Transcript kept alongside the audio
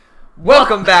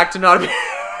Welcome back to Not a Beer.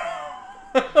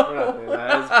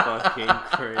 That is fucking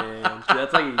cringe.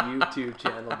 That's like a YouTube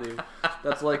channel, dude.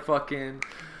 That's like fucking.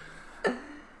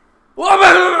 Welcome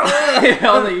back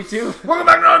on the YouTube. Welcome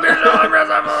back to Not a Beer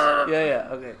Show. Yeah,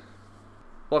 okay.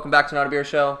 Welcome back to Not a Beer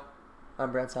Show.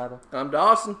 I'm Brandt Seibel. I'm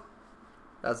Dawson.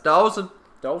 That's Dawson.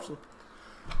 Dawson.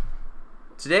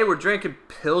 Today we're drinking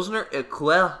Pilsner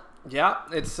Urquell. Yeah,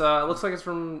 it's looks like it's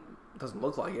from. Doesn't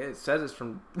look like it. It says it's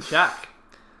from Czech.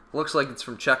 Looks like it's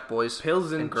from Czech, boys.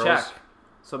 Pilsen and girls. Czech.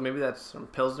 So maybe that's from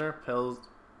Pilsner.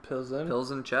 Pilsen.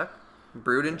 Pilsen Czech.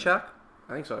 Brewed in Czech.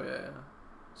 I think so. Yeah.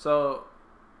 So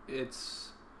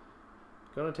it's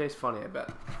gonna taste funny. I bet.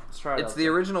 Let's try it. It's the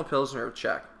original Pilsner of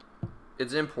Czech.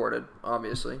 It's imported,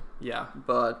 obviously. Yeah.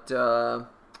 But we're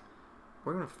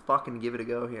gonna fucking give it a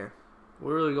go here.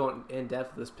 We're really going in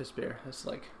depth with this piss beer. It's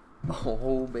like,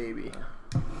 oh baby.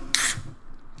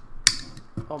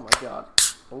 Oh my god.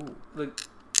 Oh, look.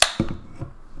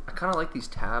 I kind of like these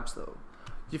tabs though.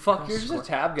 You're just a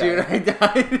tab guy. Dude, I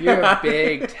died. You're a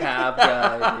big tab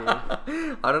guy,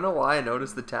 dude. I don't know why I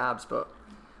noticed the tabs, but...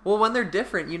 Well, when they're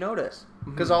different, you notice.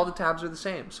 Because all the tabs are the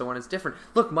same. So when it's different...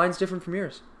 Look, mine's different from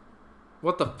yours.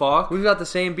 What the fuck? We've got the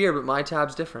same beer, but my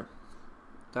tab's different.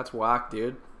 That's whack,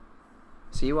 dude.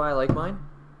 See why I like mine?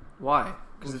 Why?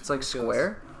 Because it's like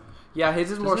square. Yeah,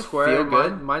 his is more square. Feel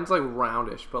good? Mine's like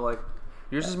roundish, but like...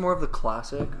 Yours is more of the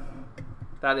classic.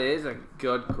 That is a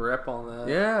good grip on that.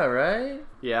 Yeah, right?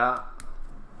 Yeah.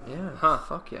 Yeah. Huh.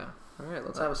 Fuck yeah. Alright,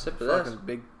 let's have a sip of this.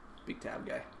 Fucking big tab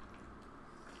guy.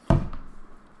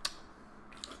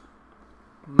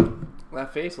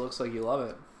 That face looks like you love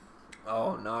it.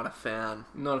 Oh, not a fan.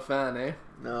 Not a fan, eh?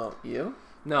 No. You?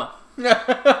 No.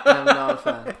 I'm not a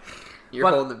fan. You're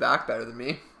holding it back better than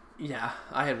me. Yeah,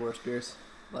 I had worse beers.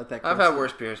 Like that. I've had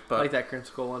worse beers, but... like that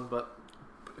creamsicle one, but...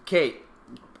 Kate.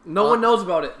 No one knows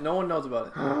about it. No one knows about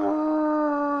it.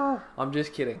 I'm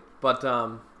just kidding. But,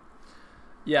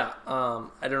 yeah,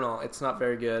 I don't know. It's not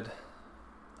very good.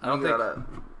 I don't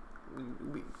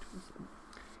think...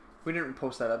 We didn't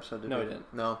post that episode, did we? No, we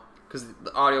didn't. No, because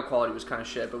the audio quality was kind of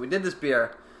shit. But we did this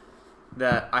beer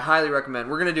that I highly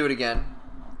recommend. We're going to do it again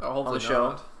on the show.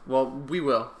 Not. Well, we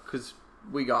will, because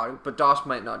we got it. But Doss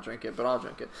might not drink it, but I'll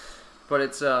drink it. But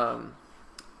it's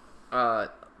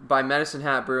by Medicine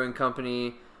Hat Brewing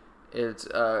Company. It's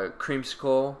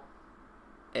creamsicle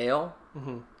ale,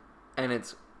 and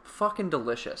it's fucking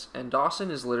delicious. And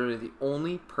Dawson is literally the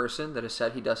only person that has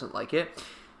said he doesn't like it.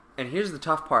 And here's the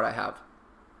tough part I have.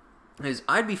 Is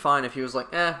I'd be fine if he was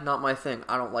like, not my thing.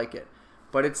 I don't like it.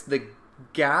 But it's the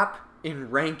gap in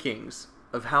rankings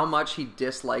of how much he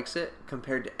dislikes it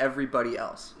compared to everybody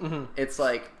else. It's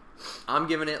like, I'm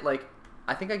giving it like,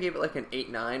 I think I gave it like an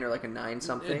 8.9 or like a 9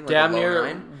 something. Damn like near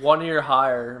 9. 1 year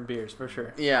higher in beers, for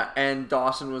sure. Yeah, and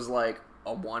Dawson was like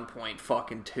a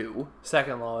 1.2.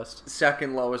 Second lowest.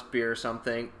 Second lowest beer or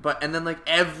something. And then like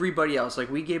everybody else,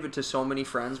 like we gave it to so many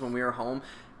friends when we were home,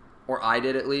 or I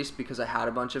did at least because I had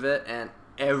a bunch of it, and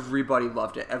everybody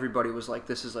loved it. Everybody was like,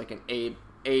 this is like an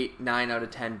 9 out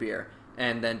of 10 beer.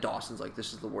 And then Dawson's like,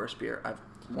 this is the worst beer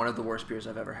one of the worst beers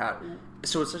I've ever had.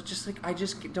 So it's just like, I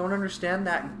just don't understand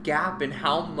that gap in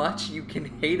how much you can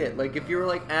hate it. Like if you were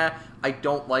like, I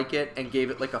don't like it, and gave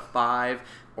it like a 5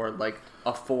 or like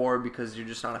a 4 because you're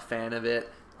just not a fan of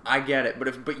it, I get it.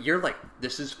 But you're like,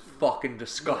 this is fucking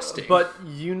disgusting. But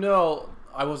you know,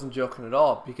 I wasn't joking at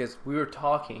all, because we were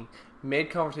talking, mid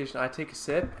conversation, I take a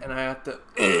sip and I have to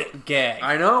gag.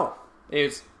 I know.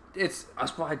 It's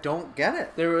that's why I don't get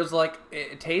it. There was like,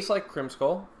 it tastes like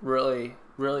creamsicle, really,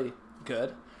 really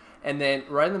good. And then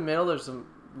right in the middle, there's some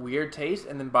weird taste.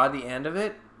 And then by the end of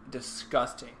it,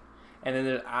 disgusting. And then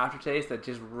there's aftertaste that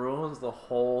just ruins the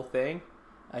whole thing.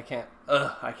 I can't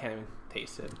even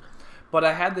taste it. But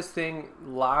I had this thing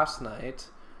last night,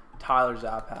 Tyler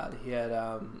Zapp had. He had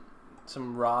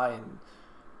some rye and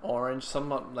orange, some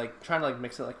like trying to like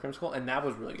mix it like creamsicle, and that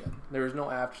was really good. There was no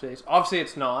aftertaste. Obviously,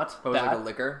 it's not. It was like a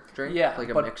liquor drink? Yeah. Like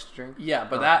a mixed drink? Yeah,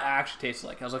 but that actually tasted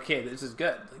like, I was like, okay, this is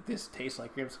good. Like, this tastes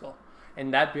like creamsicle.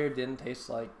 And that beer didn't taste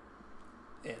like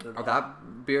it at all.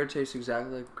 That beer tastes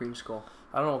exactly like creamsicle.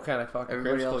 I don't know what kind of fucking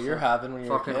Everybody creamsicle else you're having when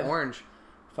you're fucking a kid. orange.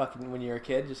 Fucking when you're a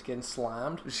kid, just getting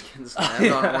slammed. Just getting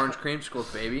slammed on orange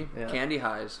creamsicles, baby. Yeah. Candy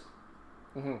highs.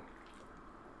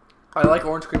 I like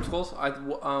orange creamsicles. I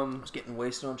was getting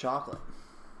wasted on chocolate.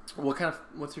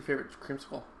 What's your favorite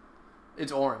creamsicle?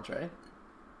 It's orange, right?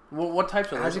 What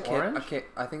types are there? As a kid, orange? okay,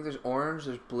 I think there's orange,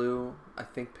 there's blue, I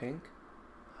think pink.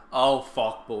 Oh,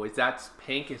 fuck, boys. That's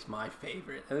pink is my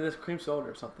favorite. And then there's cream soda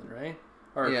or something, right?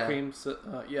 Or yeah.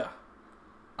 Yeah.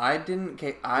 I didn't...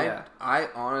 I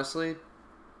honestly...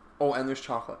 Oh, and there's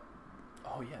chocolate. Oh,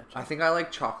 Oh yeah. I think I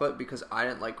like chocolate because I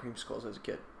didn't like creamsicles as a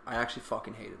kid. I actually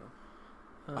fucking hated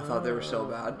them. I thought they were so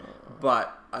bad.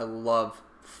 But I love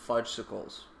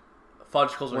fudgesicles.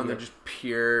 Fudgesicles are when good. they're just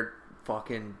pure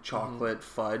fucking chocolate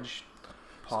fudge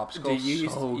popsicles. Do you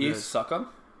so you good. suck them?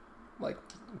 Like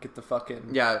get the fucking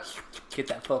Yeah. get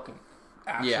that fucking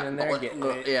action in there.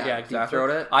 Yeah, exactly. deep throat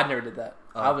it. I never did that.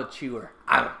 I was a chewer.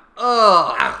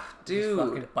 Dude,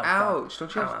 fucking bite ouch!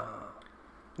 Don't you?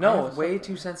 No, I have way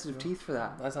too sensitive teeth for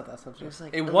that. That's not that sensitive. It's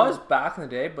like, it was back in the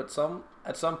day, but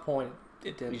at some point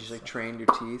it did. You just like trained your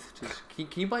teeth to.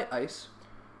 Can you bite ice?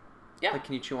 Yeah. Like,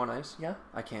 can you chew on ice? Yeah.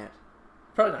 I can't.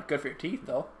 Probably not good for your teeth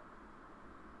though.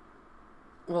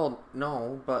 Well,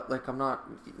 no, but like I'm not.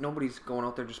 Nobody's going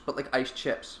out there just. But like ice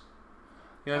chips.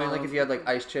 You know what I mean? Like if you had like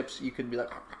ice chips, you could be like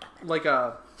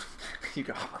you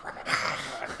go.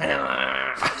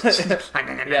 Yeah,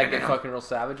 get fucking real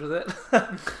savage with it.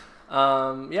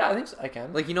 Yeah, I think so. I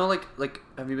can. Like like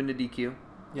have you been to DQ?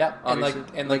 Yeah, Obviously.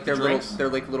 and like they're drinks. they're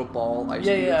like little ball ice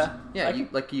Yeah, cubes. yeah. Yeah,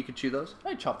 you could chew those.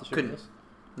 I chop the shit. Couldn't. With this.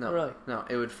 No, Really? No,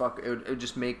 it would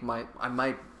just make my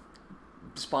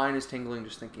spine is tingling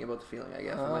just thinking about the feeling I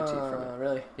get from my teeth from it.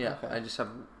 Really? Yeah, Okay. I just have.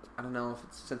 I don't know if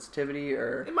it's sensitivity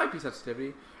or It might be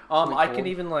sensitivity. Something I cold. can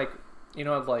even like,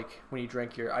 like when you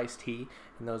drink your iced tea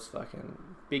and those fucking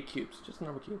big cubes, just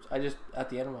normal cubes. I just at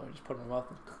the end of them, I just put them in my mouth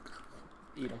and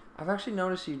eat them. I've actually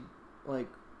noticed you like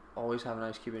always have an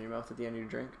ice cube in your mouth at the end of your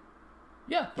drink,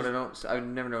 Yeah, but I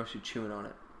never noticed you chewing on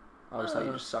it. I always thought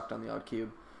you just sucked on the odd cube.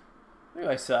 maybe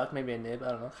I suck, maybe a nib.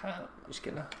 I don't know. Just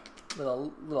kidding.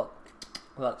 Little,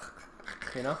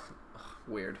 you know.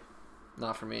 Weird.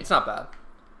 Not for me. It's not bad.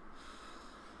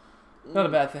 Not a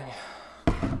bad thing.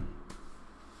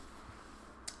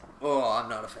 Oh, I'm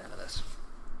not a fan of this.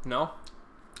 No.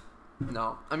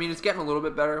 No, I mean it's getting a little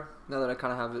bit better now that I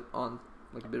kind of have it on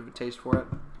like a bit of a taste for it.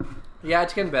 Yeah,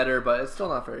 it's getting better, but it's still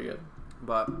not very good.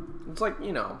 But It's like,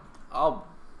 I'll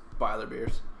buy other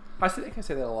beers. I think I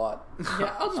say that a lot.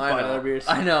 Yeah, I'll just I buy know. other beers.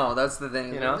 I know, that's the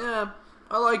thing. You know? Yeah,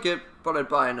 I like it, but I'd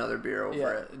buy another beer over Yeah,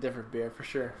 it. a different beer for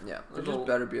sure. Yeah, there's There's just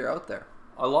better beer out there.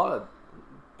 A lot of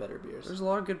better beers. There's a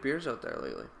lot of good beers out there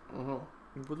lately.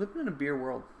 Mm-hmm. We're living in a beer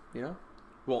world, you know?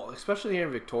 Well, especially here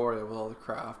in Victoria with all the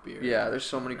craft beer. Yeah, there's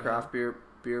so many craft beer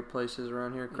places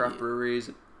around here, craft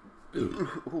breweries.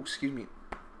 Oh, excuse me.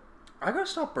 I gotta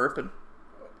stop burping.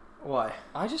 Why?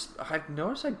 I've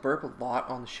noticed I burp a lot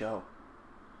on the show.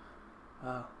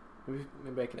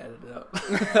 Maybe I can edit it out.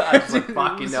 I just like,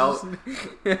 fuck you, no.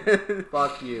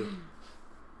 Fuck you.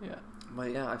 Yeah.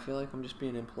 But yeah, I feel like I'm just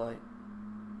being impolite.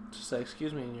 Just say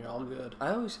excuse me and you're all good. I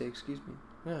always say excuse me.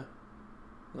 Yeah.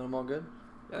 Then I'm all good.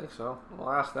 Yeah, I think so. We'll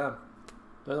ask them.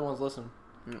 They're the ones listening.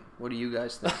 What do you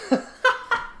guys think?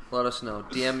 Let us know.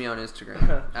 DM me on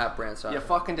Instagram at Brandt and Daws. You're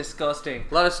fucking disgusting.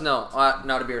 Let us know.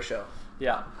 Not a beer show.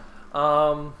 Yeah.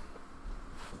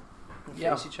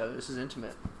 Face each other. This is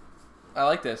intimate. I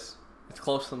like this. It's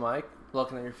close to the mic,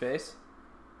 looking at your face.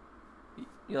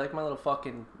 You like my little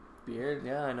fucking beard?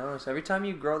 Yeah, I notice. Every time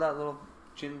you grow that little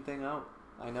chin thing out,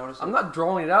 I notice. I'm not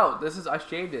drawing it out. I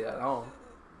shaved it at home.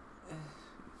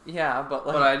 Yeah, but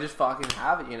like, But I just fucking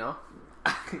have it,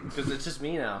 because it's just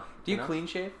me now. do you clean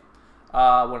shave?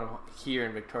 When I'm here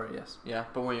in Victoria, yes. Yeah,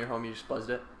 but when you're home, you just buzzed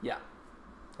it. Yeah.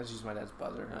 I just use my dad's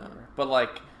buzzer. But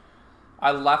like,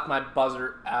 I left my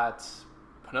buzzer at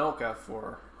Heroica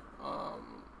for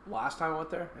last time I went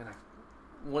there, and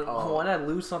when I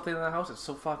lose something in the house, it's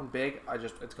so fucking big.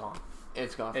 It's gone.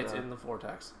 It's gone. It's in the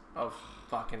vortex of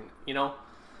fucking.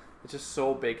 It's just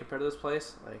so big compared to this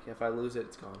place. Like if I lose it,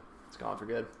 it's gone. It's gone for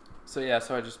good. So yeah,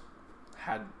 so I just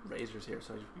had razors here,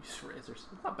 so I just use razors.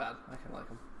 It's not bad. I kind of like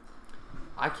them.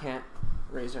 I can't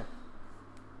razor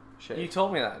shave. You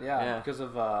told me that, yeah. Because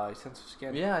of sensitive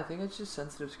skin. Yeah, I think it's just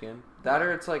sensitive skin. That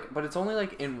or it's like, but it's only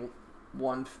like in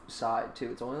one side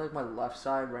too. It's only like my left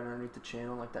side, right underneath the chin,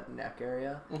 on like that neck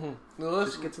area. Mm-hmm. Well,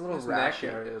 just gets a little this rashy.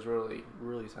 neck area is really,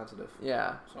 really sensitive.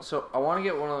 Yeah. So I want to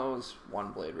get one of those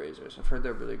one blade razors. I've heard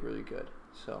they're really, really good.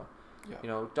 So,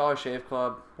 Dollar Shave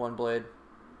Club, One Blade,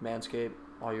 Manscaped,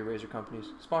 all your razor companies,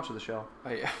 sponsor the show. Oh,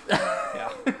 yeah. Yeah.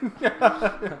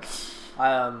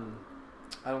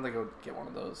 I don't think I would get one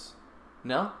of those.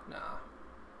 No? Nah.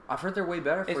 I've heard they're way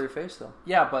better for your face though.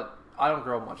 Yeah, but I don't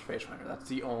grow much facial hair. That's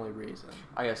the only reason.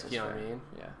 I guess that's you know fair. what I mean?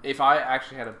 Yeah. If I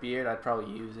actually had a beard, I'd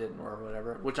probably use it or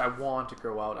whatever. Which I want to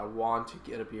grow out. I want to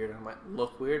get a beard. And it might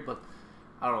look weird, but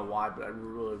I don't know why. But I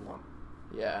really want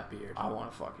a beard. I want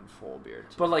a fucking full beard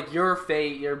too. But like your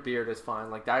beard is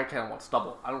fine. Like I kind of want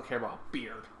stubble. I don't care about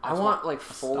beard. I want like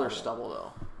fuller stubble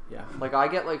though. Yeah. Like, I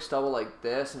get, like, stubble like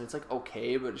this, and it's, like,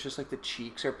 okay, but it's just, like, the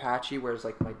cheeks are patchy, whereas,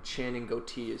 like, my chin and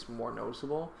goatee is more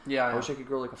noticeable. Yeah, I wish I could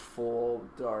grow, like, a full,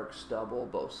 dark stubble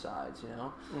both sides, you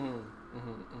know?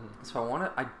 So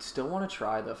I still want to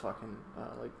try the fucking,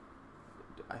 like,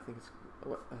 I think it's,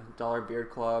 Dollar Beard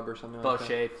Club or something like that.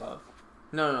 Shave Club.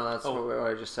 No, that's what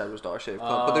I just said was Dollar Shave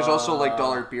Club. But there's also, like,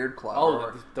 Dollar Beard Club.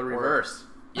 Oh, the reverse.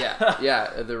 Yeah,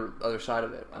 the other side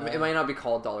of it. I mean, it might not be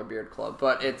called Dollar Beard Club,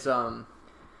 but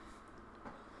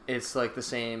it's like the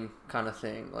same kind of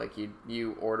thing. Like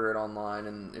you order it online,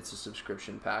 and it's a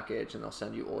subscription package, and they'll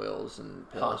send you oils and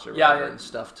pills or whatever and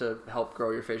stuff to help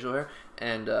grow your facial hair.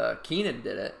 And Keenan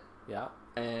did it. Yeah.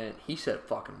 And he said it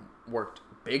fucking worked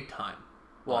big time.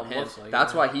 Well, on him.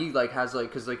 That's why he like has like,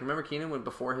 because like remember Keenan when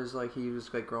before his like he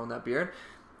was like growing that beard,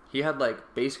 he had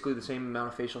like basically the same amount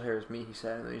of facial hair as me. He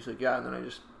said, and then he's like, yeah, and then I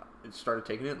just started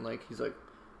taking it, and like he's like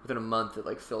within a month it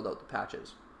like filled out the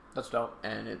patches. That's dope.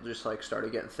 And it just like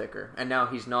started getting thicker. And now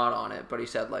he's not on it, but he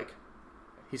said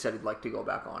he'd like to go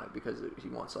back on it because he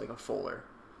wants like a fuller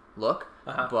look.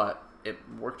 But it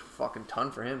worked a fucking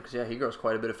ton for him because yeah, he grows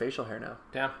quite a bit of facial hair now.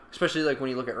 Damn. Especially like when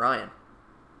you look at Ryan.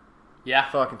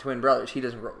 Yeah. Fucking twin brothers. He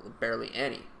doesn't grow barely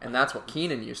any. And that's what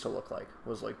Keenan used to look like,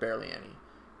 was like barely any.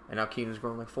 And now Keenan's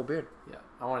growing like full beard. Yeah.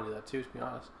 I want to do that too, to be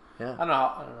honest. Yeah. I don't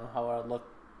know how I'd look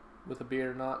with a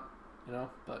beard or not, you know,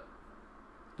 but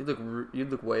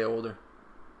you'd look way older.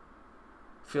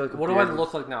 I feel like what do I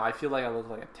look like now? I feel like I look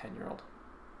like a 10-year-old.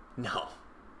 No,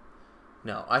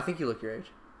 I think you look your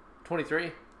age.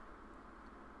 23.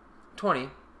 20.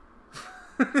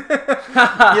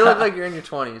 You look like you're in your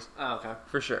 20s. Oh, okay.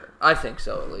 For sure. I think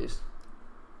so, at least.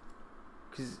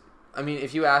 Because, I mean,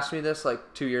 if you asked me this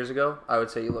like 2 years ago, I would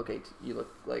say you look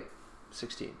like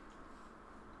 16.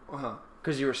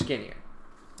 Because you were skinnier.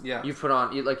 Yeah. You've put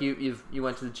on, you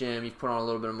went to the gym, you've put on a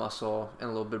little bit of muscle and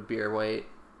a little bit of beer weight.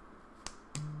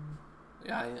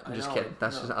 Yeah, I'm just kidding.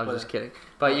 I'm just kidding.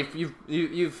 But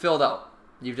you've filled out.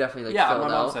 You've definitely filled out. Yeah, my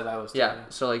mom said I was too. Yeah,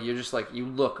 so like you're just like, you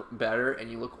look better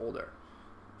and you look older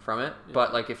from it. Yeah.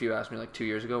 But like if you asked me like 2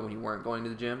 years ago when you weren't going to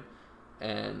the gym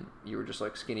and you were just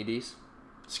like skinny D's.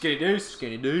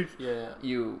 Yeah.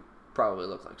 You probably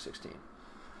look like 16.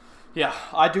 Yeah,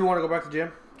 I do want to go back to the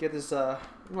gym. Get this, I'm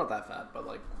not that fat, but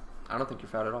like. I don't think you're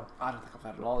fat at all. I don't think I'm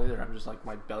fat at all either. I'm just like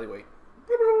my belly weight.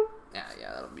 Yeah,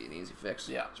 that'll be an easy fix.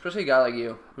 Yeah. Especially a guy like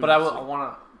you. But I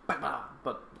want to,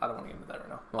 but I don't want to get into that right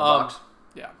now. Box?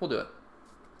 Yeah. We'll do it.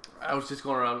 I was just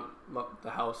going around the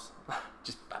house,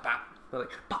 just like,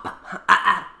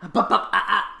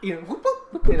 you know,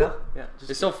 yeah.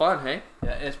 It's so fun, hey?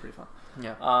 Yeah, it's pretty fun.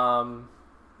 Yeah.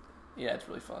 Yeah, it's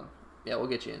really fun. Yeah, we'll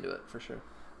get you into it for sure.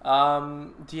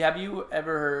 Have you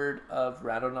ever heard of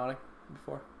Randonauting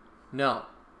before? No.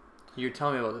 You're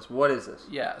telling me about this. What is this?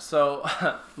 Yeah, so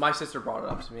my sister brought it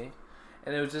up to me,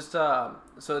 and it was just so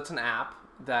it's an app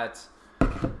that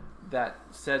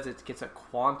says it gets a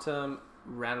quantum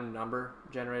random number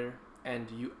generator, and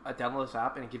you download this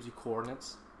app and it gives you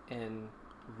coordinates in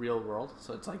real world.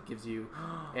 So it's like gives you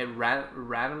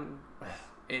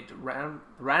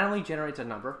randomly generates a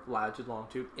number, latitude,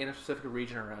 longitude, in a specific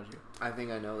region around you. I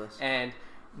think I know this. And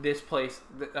this place,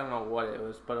 I don't know what it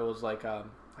was, but it was like I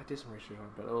did some research on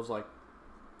it, but it was like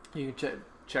you can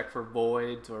check for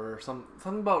voids or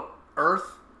something about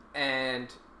Earth and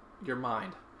your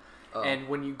mind. Oh. And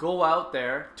when you go out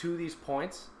there to these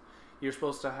points, you're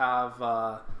supposed to have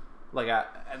like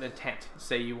an intent.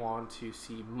 Say you want to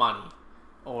see money,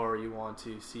 or you want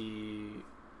to see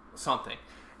something.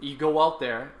 You go out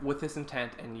there with this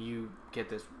intent, and you get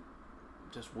this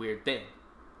just weird thing,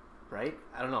 right?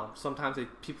 I don't know. Sometimes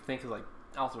people think of like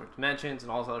alternate dimensions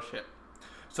and all this other shit.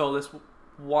 So this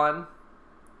one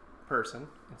person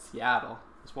in Seattle,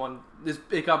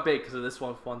 it got big because of this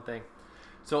one thing.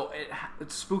 So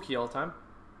it's spooky all the time.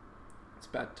 It's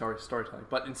bad storytelling.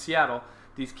 But in Seattle,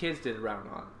 these kids did it round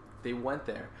on. They went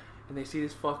there, and they see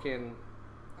this fucking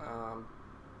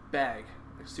bag,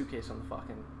 like suitcase on the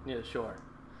fucking near the shore.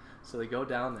 So they go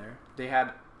down there. They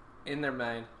had in their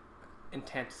mind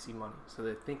intent to see money, so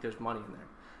they think there's money in there.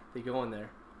 They go in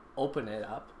there, open it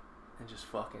up, and just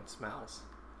fucking smells.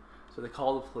 So they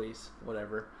call the police,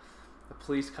 whatever. The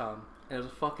police come, and there's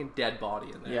a fucking dead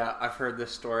body in there. Yeah, I've heard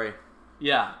this story.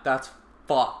 Yeah. That's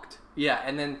fucked. Yeah,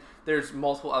 and then there's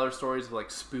multiple other stories of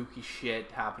like spooky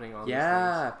shit happening on these things.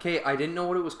 Yeah. Okay, I didn't know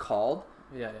what it was called.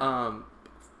 Yeah.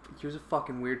 Here's a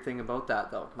fucking weird thing about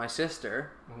that though. My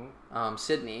sister,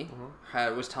 Sydney,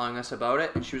 was telling us about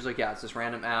it, and she was like, "Yeah, it's this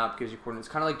random app, gives you coordinates,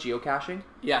 kind of like geocaching."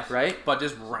 Yes. Right. But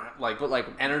just like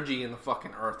energy in the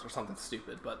fucking earth or something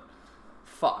stupid, but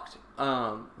fucked.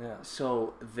 Yeah.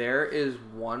 So there is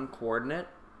one coordinate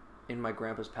in my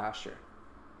grandpa's pasture.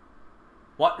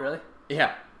 What, really?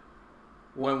 Yeah.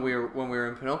 When we were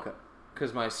in Pinoca,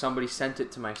 because somebody sent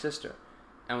it to my sister,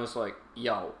 and was like,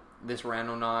 "Yo, this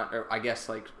Randonaut," or I guess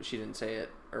like she didn't say it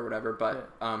or whatever, but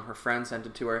her friend sent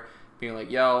it to her, being like,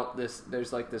 "Yo,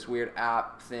 there's like this weird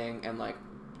app thing, and like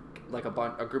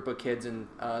a group of kids in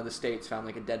the States found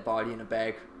like a dead body in a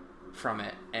bag from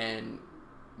it, and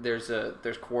there's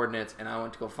coordinates, and I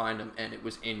went to go find them, and it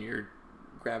was in your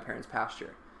grandparents'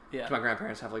 pasture." Yeah. My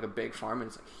grandparents have like a big farm, and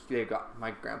it's like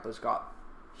my grandpa's got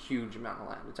huge amount of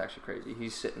land. It's actually crazy.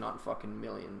 He's sitting on fucking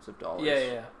millions of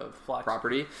dollars of flex.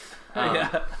 Property.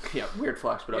 Yeah, weird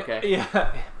flex, but okay.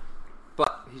 Yeah.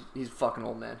 But he's a fucking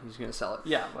old man. He's gonna sell it.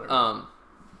 Yeah,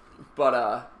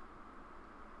 whatever.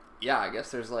 Yeah, I guess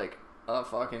there's like a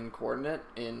fucking coordinate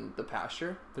in the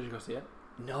pasture. Did you go see it?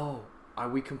 No.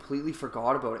 We completely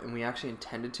forgot about it, and we actually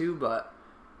intended to, but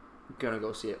gonna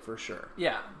go see it for sure.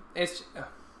 Yeah. It's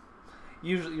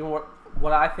usually, you know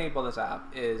what I think about this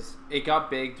app is it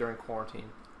got big during quarantine,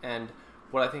 and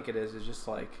what I think it is just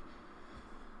like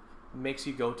makes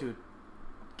you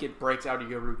breaks out of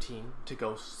your routine to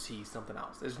go see something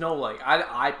else. There's no like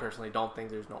I personally don't think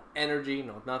there's no energy,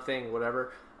 no nothing,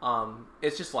 whatever.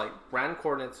 It's just like random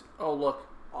coordinates. Oh look,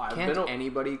 can't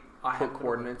anybody put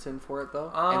coordinates in for it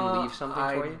though and leave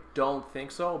something for you? I don't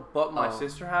think so, but my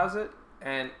sister has it,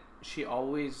 and she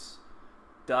always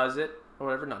does it. Or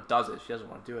whatever, not does it. She doesn't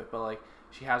want to do it, but like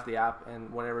she has the app,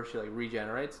 and whenever she like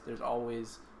regenerates, there's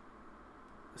always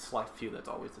a select few that's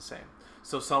always the same.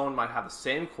 So someone might have the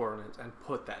same coordinates and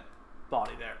put that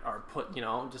body there, or put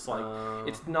just like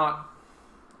it's not.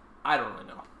 I don't really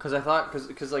know. Because I thought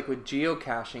because like with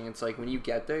geocaching, it's like when you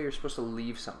get there, you're supposed to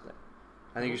leave something.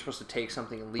 I think you're supposed to take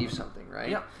something and leave something, right?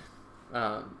 Yeah.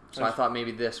 So I thought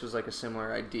maybe this was like a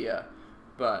similar idea.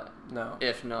 But no,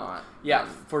 if not, yeah,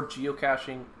 for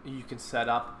geocaching, you can set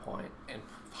up a point and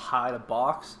hide a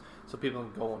box so people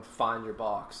can go and find your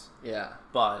box. Yeah,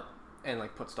 and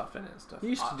like put stuff in it and stuff. You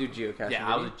used to do geocaching. Yeah,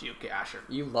 I was a geocacher.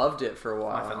 You loved it for a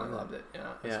while. My family loved it.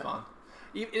 Yeah, it's fun.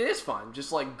 It is fun,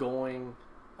 just like going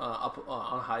up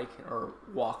on a hike or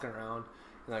walking around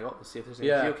and like, let's see if there's any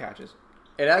geocaches.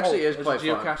 It actually is quite fun.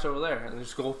 There's a geocache over there, and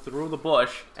just go through the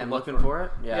bush and looking for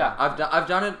it. Yeah, I've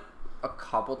done it a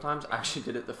couple times. I actually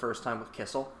did it the first time with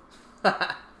Kissel.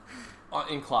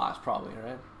 In class, probably,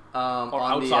 right? Or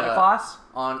outside of class?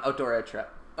 On outdoor ed trip.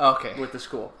 Okay. With the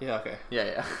school. Yeah, okay.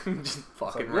 Yeah. Just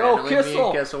fucking like, Yo, randomly me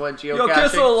and Kissel went geocaching. Yo,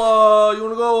 Kissel, you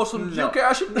want to go some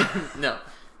geocaching? No.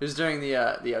 It was during the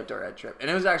outdoor ed trip. And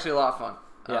it was actually a lot of fun.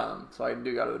 Yeah. So I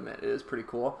do got to admit, it is pretty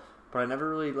cool. But I never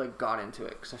really like got into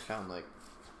it because I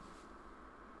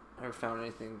never found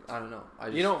anything. I don't know.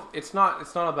 It's not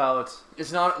about.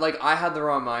 It's not like I had the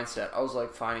wrong mindset. I was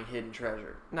like finding hidden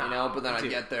treasure, But then I'd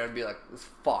get there and be like this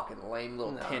fucking lame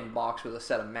little tin box with a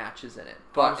set of matches in it.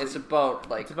 But honestly, it's about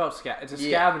like it's a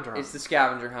scavenger hunt. It's the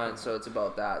scavenger hunt, so it's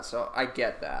about that. So I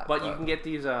get that. But you can get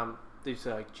these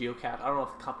like geocache. I don't know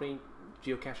if the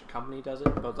geocaching company does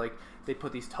it, but like they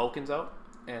put these tokens out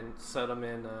and set them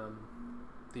in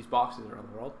these boxes around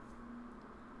the world,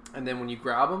 and then when you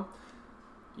grab them.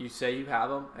 You say you have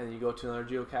them, and then you go to another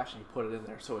geocache and you put it in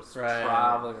there, so it's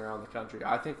traveling around the country.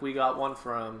 I think we got one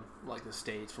from like the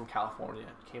States, from California.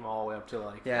 It came all the way up to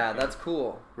like that's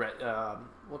cool.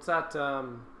 What's that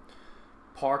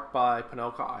park by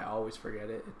Pinoca? I always forget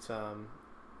it. It's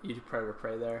you do Predator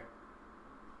Prey there.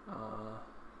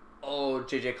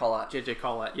 JJ Collette. JJ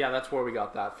Collette. Yeah, that's where we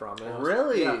got that from.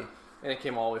 Really? Yeah. And it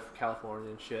came all the way from California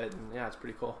and shit. And yeah, it's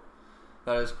pretty cool.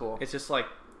 That is cool. It's just like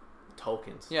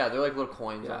tokens. Yeah, they're like little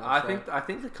coins. Yeah, I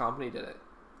think the company did it,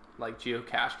 like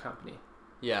Geocache Company.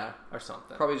 Yeah, or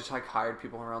something. Probably just like hired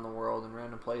people around the world in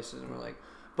random places, and we're like.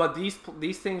 But these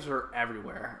things are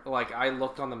everywhere. Like I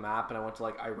looked on the map and I went to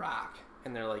like Iraq,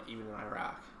 and they're like even in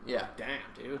Iraq. Yeah. Like, damn,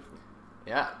 dude.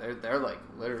 Yeah, they're like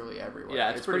literally everywhere.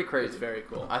 Yeah, it's pretty crazy. It's very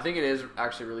cool. I think it is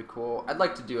actually really cool. I'd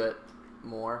like to do it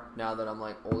more now that I'm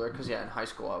like older, because in high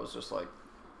school I was just like.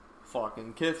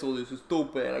 Fucking Kissel, this is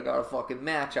stupid. I got a fucking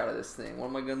match out of this thing. What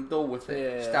am I gonna do with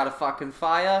it? Start a fucking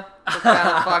fire? What kind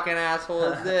of fucking asshole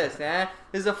is this, eh?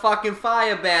 There's a fucking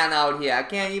fire ban out here. I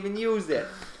can't even use it.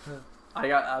 I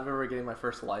remember getting my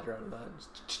first lighter out of that.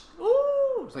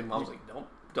 Ooh! It's like Mom's like,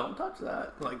 don't touch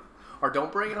that. Like, or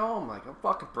don't bring it home. Like, I'm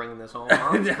fucking bringing this home.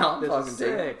 Mom. This fucking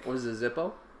sick. Was it a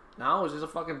Zippo? No, it was just a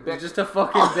fucking Bic. Just a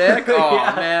fucking Bic?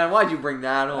 Oh man, why'd you bring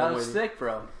that home? That was sick,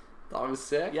 bro. Thought it was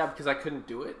sick? Yeah, because I couldn't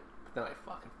do it. Then I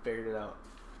fucking figured it out.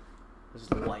 I was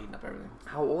just lighting up everything.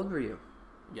 How old were you?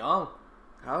 Young.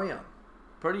 How young?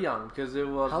 Pretty young, because it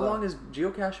was... How long has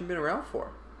geocaching been around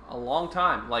for? A long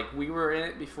time. Like, we were in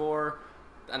it before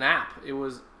an app. It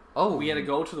was Oh. We had to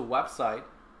go to the website,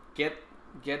 get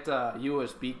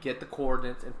USB, get the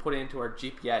coordinates, and put it into our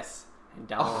GPS and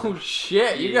download. Oh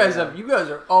shit! You guys are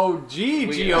OG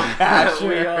geocachers.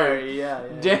 We are, yeah.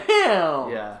 Damn.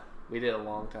 Yeah, we did a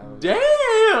long time ago.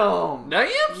 Damn.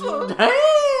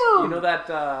 You know that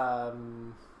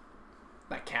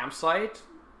that campsite,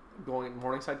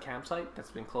 Morningside campsite,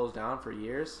 that's been closed down for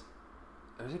years.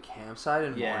 There's a campsite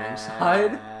in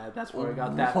Morningside. Yeah, that's where I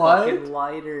got that fucking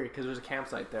lighter, because there's a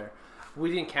campsite there.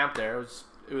 We didn't camp there.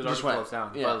 It was already closed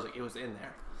down. Yeah. But it was in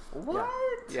there. What?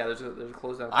 Yeah, there's a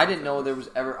closed down. I didn't know there was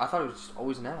ever. I thought it was just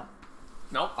always an app.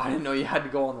 Nope. I didn't know you had to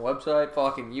go on the website,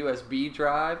 fucking USB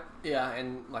drive. Yeah,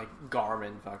 and like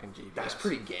Garmin fucking GPS. That's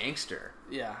pretty gangster.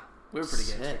 Yeah, we were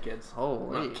pretty gangster kids.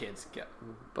 Holy. Not kids,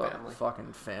 but family.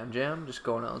 Fucking fam jam, just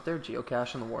going out there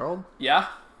geocaching the world. Yeah.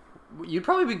 You'd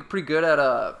probably be pretty good at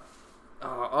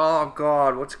oh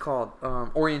god, what's it called?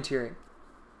 Orienteering.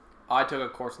 I took a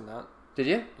course in that. Did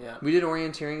you? Yeah. We did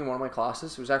orienteering in one of my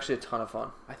classes. It was actually a ton of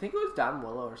fun. I think it was Dan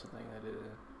Willow or something that did it.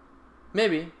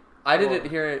 Maybe. I did it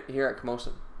here at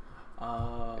Camosun.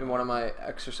 In In one of my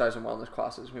exercise and wellness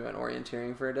classes, we went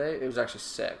orienteering for a day. It was actually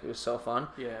sick. It was so fun.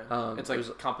 Yeah. It's like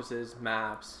compasses,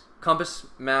 maps. Compass,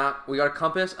 map. We got a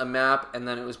compass, a map, and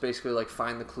then it was basically like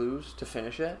find the clues to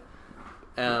finish it.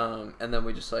 And then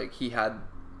we just like, he had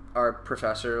our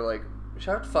professor, like,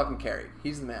 shout out to fucking Carrie.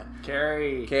 He's the man.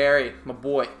 Carrie, my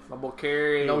boy. My boy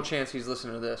Carrie. No chance he's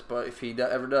listening to this, but if he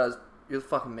ever does, you're the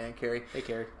fucking man, Carrie. Hey,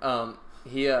 Carrie.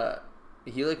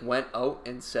 He like went out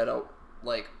and set out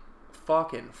like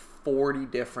fucking 40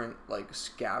 different like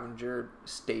scavenger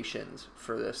stations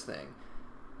for this thing,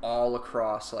 all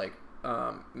across like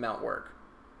Mount Work.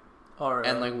 All right.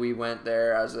 And like we went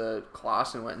there as a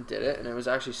class and went and did it, and it was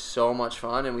actually so much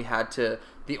fun. And we had to.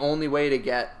 The only way to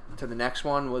get to the next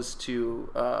one was to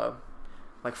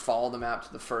like follow the map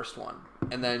to the first one,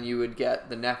 and then you would get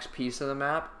the next piece of the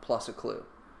map plus a clue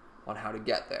on how to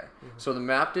get there. Mm-hmm. So the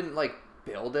map didn't like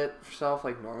build itself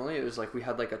like normally. It was like we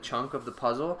had like a chunk of the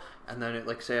puzzle, and then it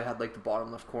like say I had like the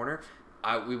bottom left corner,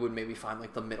 we would maybe find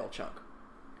like the middle chunk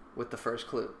with the first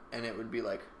clue, and it would be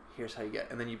like, here's how you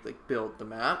get, and then you like build the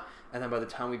map, and then by the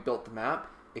time we built the map,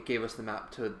 it gave us the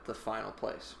map to the final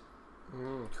place.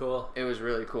 Cool. It was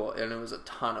really cool, and it was a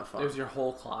ton of fun. It was your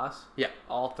whole class? Yeah.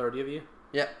 All 30 of you?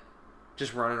 Yeah.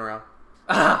 Just running around.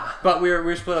 But we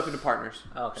were split up into partners.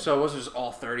 Okay. So it wasn't just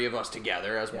all 30 of us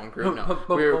together as one group. No.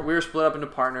 we were split up into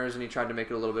partners, and he tried to make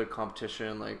it a little bit of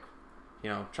competition, like, you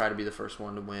know, try to be the first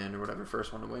one to win or whatever.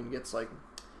 First one to win gets like,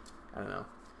 I don't know.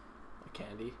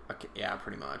 Candy. Yeah,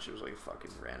 pretty much. It was like a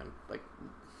fucking random like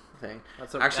thing.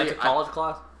 That's a college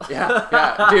class. Yeah,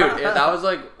 dude. That was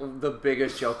like the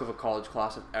biggest joke of a college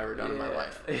class I've ever done in my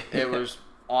life. It was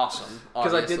awesome.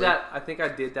 Because I did that. I think I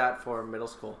did that for middle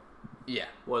school. Yeah,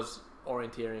 was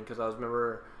orienteering because I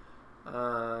remember.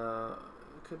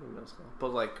 It could be middle school,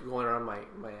 but like going around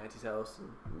my auntie's house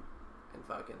and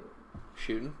fucking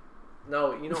shooting.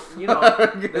 No, you know.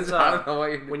 It's, I don't know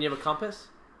what you're when you have a compass.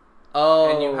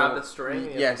 Oh, and you have the string.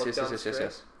 And yes.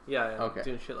 Yeah. Okay.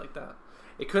 Doing shit like that.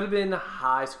 It could have been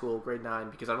high school, grade 9,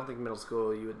 because I don't think middle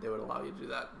school they would allow you to do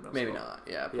that. Maybe not.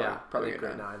 Yeah. Probably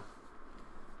grade 9.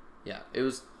 Yeah, it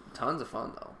was tons of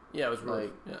fun though. Yeah, it was really.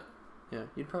 Yeah.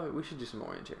 We should do some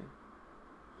orienteering.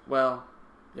 Well,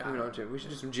 yeah. We should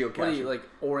do some geocaching. What do you like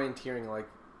orienteering? Like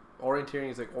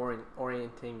orienteering is like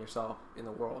orienting yourself in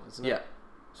the world, isn't it? Yeah.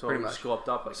 So pretty you much. just go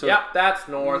up like, yep, that's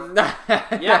north.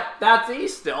 Yep, that's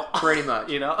east still. Pretty much.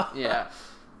 You know? Yeah.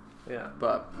 Yeah.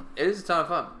 But it is a ton of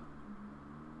fun.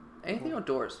 Anything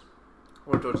outdoors.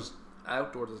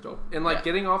 Outdoors is dope. And like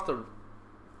getting off the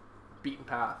beaten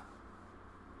path.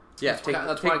 Yeah,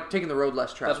 taking the road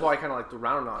less traveled. That's why I kind of like the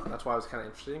Randonauting. That's why I was kind of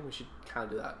interested. We should kind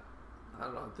of do that. I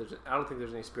don't know. I don't think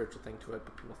there's any spiritual thing to it,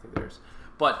 but people think there is.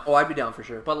 But I'd be down for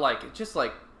sure. But like, it's just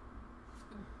like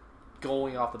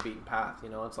going off the beaten path, you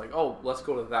know. It's like, oh, let's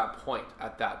go to that point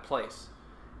at that place.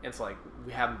 And it's like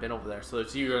we haven't been over there, so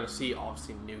you're going to see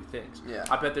obviously new things. Yeah,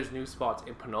 I bet there's new spots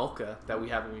in Pinocchio that we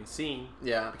haven't even seen.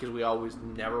 Yeah, because we always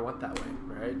never went that way,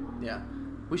 right? Yeah,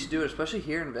 we should do it, especially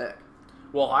here in Vic.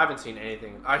 Well, I haven't seen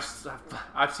anything.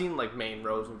 I've seen like main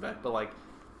roads in Vic, but like,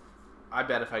 I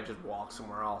bet if I just walk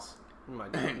somewhere else in my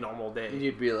normal day,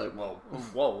 you'd be like, whoa,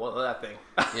 what that thing?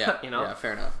 Yeah, you know. Yeah,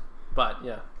 fair enough. But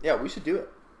yeah, we should do it.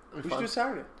 We should do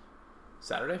Saturday.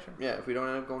 Saturday, sure. Yeah, if we don't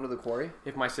end up going to the quarry.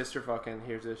 If my sister fucking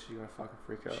hears this, she's gonna fucking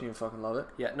freak out. She's gonna fucking love it?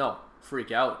 Yeah, no,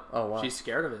 freak out. Oh, wow. She's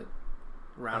scared of it.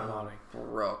 Randonauting.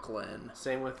 Brooklyn.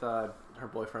 Same with her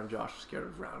boyfriend Josh is scared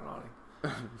of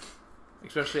randonauting.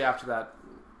 Especially after that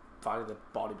finding the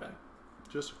body bag.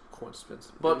 Just a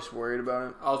coincidence. But But just worried about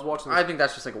it. I was watching. I think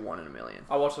that's just like a 1 in a million.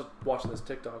 I was watching this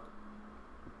TikTok.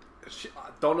 I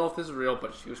don't know if this is real,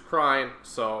 but she was crying.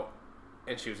 So,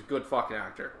 and she was a good fucking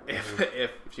actor.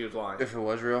 If she was lying. If it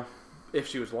was real. If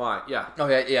she was lying, yeah. Oh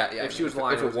yeah. If she was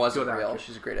lying, if it wasn't good real, actor.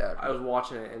 she's a great actor. I was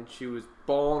watching it and she was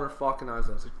bawling her fucking eyes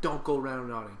out. I was like, "Don't go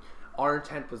randonauting. Our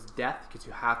intent was death because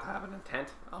you have to have an intent.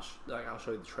 I'll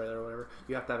show you the trailer or whatever.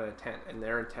 You have to have an intent, and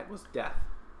their intent was death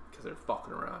because they're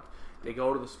fucking around. They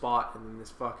go to the spot, and then this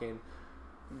fucking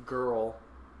girl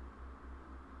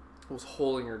was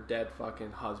holding her dead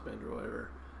fucking husband or whatever,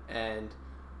 and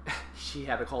she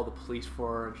had to call the police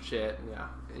for her and shit,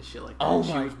 and shit like that. Oh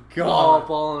she my was God.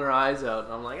 bawling her eyes out,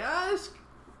 and I'm like, I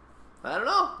don't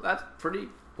know. That's pretty.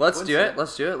 Let's do it.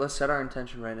 Let's set our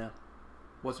intention right now.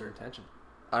 What's her intention?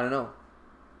 I don't know.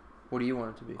 What do you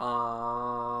want it to be?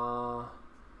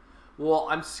 Well,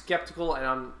 I'm skeptical, and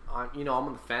I'm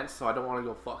on the fence, so I don't want to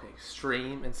go fucking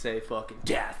extreme and say fucking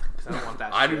death because I don't want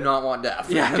that. I shit. do not want death.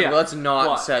 Yeah. Let's not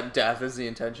What? set death as the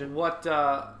intention. What?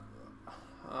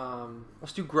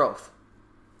 Let's do growth.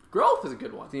 Growth is a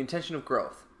good one. The intention of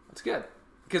growth. That's good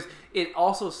because it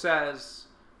also says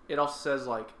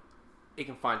like it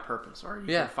can find purpose, or you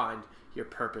can find your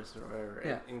purpose or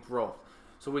whatever in growth.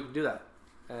 So we can do that,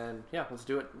 and let's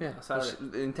do it. Yeah, Saturday.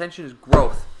 the intention is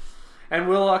growth. And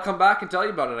we'll come back and tell you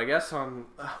about it, I guess.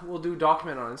 We'll do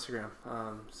document on Instagram.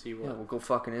 See what. Yeah, we'll go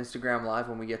fucking Instagram live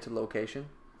when we get to location.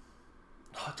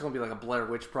 Oh, it's gonna be like a Blair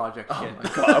Witch Project Oh shit. my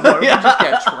God! What if we just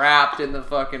get trapped in the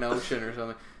fucking ocean or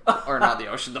something? Or not the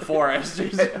ocean, the forest.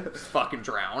 Just fucking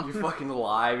drown. You're fucking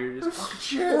alive. You're just fucking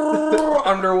shit.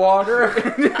 Underwater.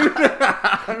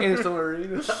 In a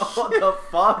submarine. What the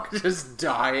fuck? Just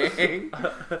dying.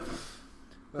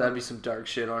 That'd be some dark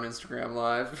shit on Instagram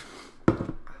live.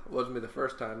 Wasn't me the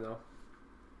first time though.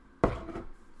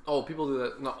 Oh, people do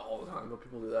that not all the time, but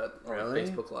people do that on Really?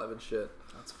 Facebook Live and shit.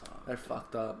 That's fucked. They're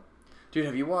fucked up. Dude,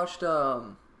 have you watched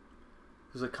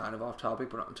this is like kind of off topic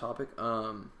but not on topic.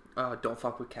 Don't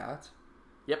Fuck with Cats?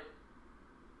 Yep.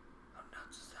 How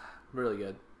nuts is that? Really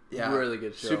good. Yeah. Really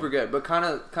good show. Super good. But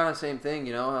kinda same thing,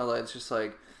 you know, how like, it's just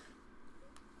like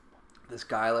this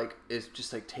guy like is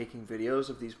just like taking videos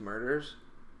of these murders.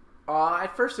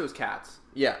 At first it was cats.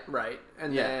 Yeah. Right.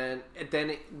 And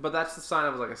but that's the sign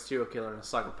of like a serial killer and a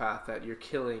psychopath, that you're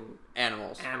killing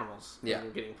Animals. Yeah. And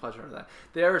you're getting pleasure out of that.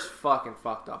 There's fucking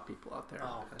fucked up people out there.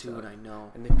 Oh, dude, I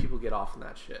know. And then people get off on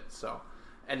that shit. So,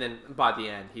 and then by the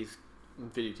end, he's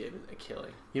videotaping a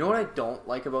killing. You know what I don't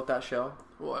like about that show?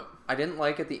 What? I didn't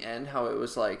like at the end how it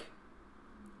was like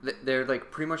they're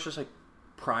like pretty much just like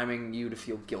priming you to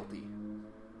feel guilty.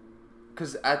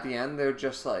 Because at the end, they're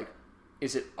just like,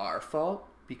 is it our fault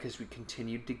because we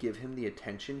continued to give him the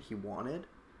attention he wanted?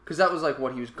 Because that was like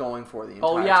what he was going for the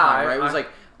entire time, right? It was like,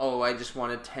 oh, I just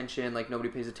want attention, like nobody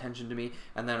pays attention to me,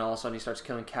 and then all of a sudden he starts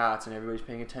killing cats and everybody's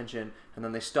paying attention, and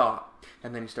then they stop,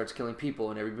 and then he starts killing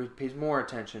people and everybody pays more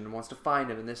attention and wants to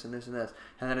find him and this and this and this,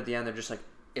 and then at the end they're just like,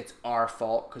 it's our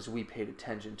fault because we paid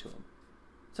attention to him.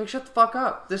 It's like, shut the fuck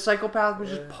up. This psychopath was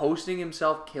just posting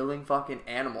himself killing fucking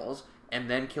animals and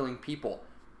then killing people.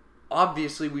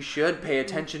 Obviously, we should pay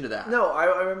attention to that. No, I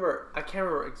remember. I can't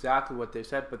remember exactly what they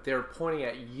said, but they were pointing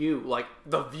at you, like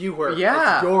the viewer.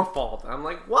 Yeah, it's your fault. And I'm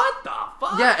like, what the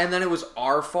fuck? Yeah, and then it was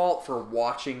our fault for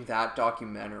watching that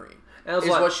documentary. And is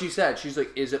like, what she said. She's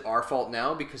like, is it our fault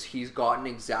now because he's gotten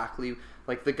exactly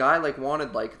like the guy like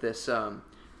wanted like this.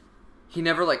 He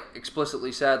never like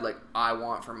explicitly said like I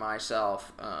want for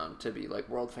myself to be like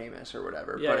world famous or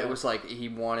whatever. Yeah, but it was like he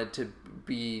wanted to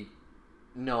be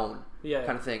known.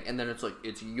 Kind of thing, and then it's like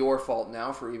it's your fault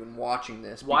now for even watching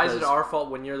this. Why is it our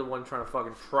fault when you're the one trying to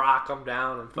fucking track them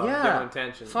down and fucking give them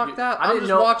attention? Fuck that! I'm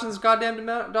just watching this goddamn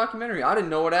documentary. I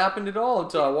didn't know what happened at all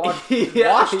until I watched it.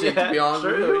 To be honest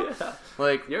with you,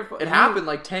 like it happened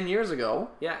like 10 years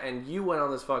ago. Yeah, and you went on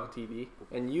this fucking TV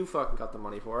and you fucking got the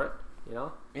money for it. You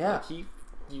know? Yeah. Like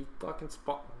you fucking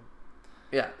spot.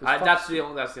 Yeah, that's the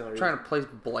only reason. Trying to place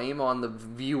blame on the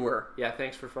viewer. Yeah,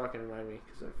 thanks for fucking reminding me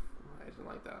because I didn't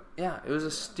like that. Yeah, it was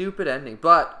a stupid ending,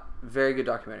 but very good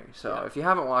documentary. So if you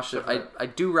haven't watched it, I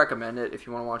do recommend it if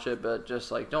you want to watch it, but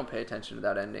just like don't pay attention to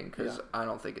that ending because I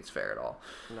don't think it's fair at all.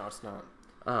 No, it's not.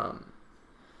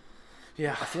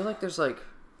 Yeah, I feel like there's like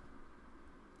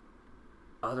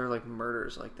other like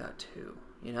murders like that too.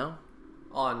 You know,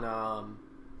 on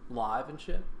live and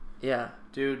shit. Yeah,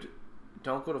 dude.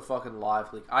 Don't go to fucking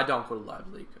Live Leak. I don't go to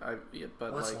Live Leak.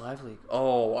 But what's like, Live Leak?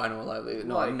 Oh, I know Live Leak.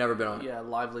 No, like, I've never been on it. Yeah,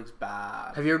 Live Leak's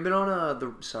bad. Have you ever been on the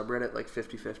subreddit like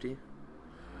 50/50?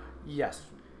 Yes.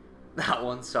 That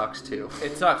one sucks too.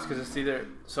 It sucks because it's either.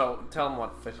 So tell them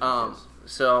what 50 is.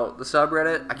 So the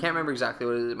subreddit, I can't remember exactly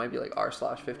what it is. It might be like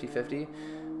r/5050.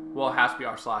 Well, it has to be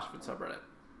r/ if it's subreddit.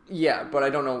 Yeah, but I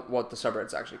don't know what the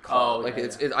subreddit's actually called. Oh, like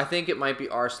I think it might be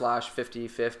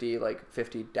r/5050, like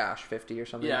 50-50 or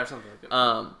something. Yeah, or something like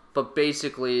that. But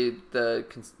basically the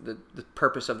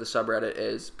purpose of the subreddit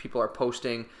is people are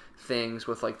posting things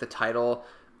with like the title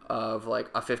of like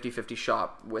a 50-50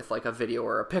 shop with like a video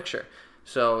or a picture.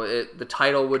 So the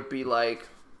title would be like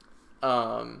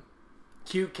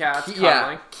cute cats cuddling.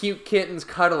 Yeah, cute kittens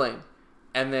cuddling.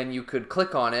 And then you could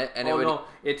click on it and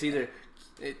it's either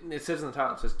it says in the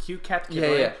title, it says cute cat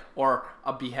cuddling or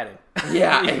a beheading.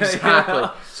 Yeah, exactly.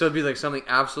 So it'd be like something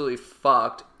absolutely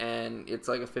fucked, and it's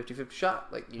like a 50-50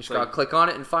 shot. Like you just gotta click on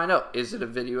it and find out, is it a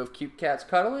video of cute cats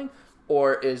cuddling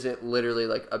or is it literally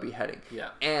like a beheading? Yeah.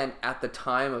 And at the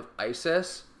time of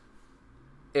ISIS,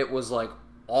 it was like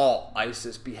all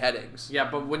ISIS beheadings. Yeah,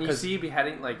 but when you see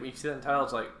beheading, like when you see that in the title,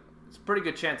 it's like, it's a pretty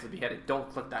good chance of beheading. Don't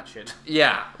click that shit.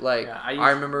 Yeah, like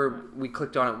I remember we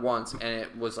clicked on it once and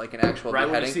it was like an actual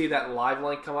beheading. Right when you see that live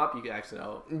link come up, you can exit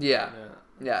out. Yeah.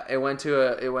 It went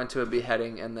to a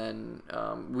beheading, and then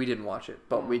we didn't watch it,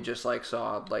 but we just like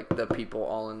saw like the people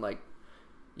all in like,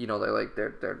 you know, they're like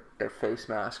their face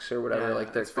masks or whatever,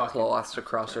 like their cloths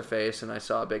across their face, and I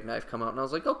saw a big knife come out, and I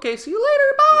was like, okay, see you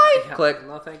later, bye. Yeah. Click.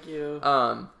 No, thank you.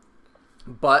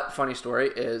 But funny story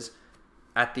is,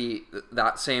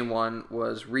 that same one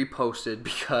was reposted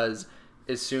because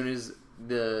as soon as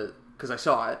because I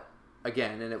saw it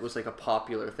again, and it was like a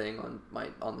popular thing on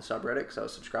the subreddit because I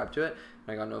was subscribed to it,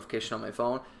 and I got a notification on my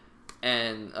phone,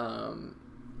 and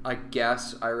I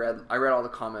guess I read all the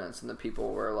comments, and the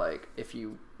people were like, if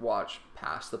you watch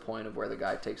past the point of where the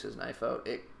guy takes his knife out,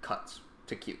 it cuts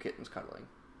to cute kittens cuddling.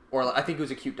 Or I think it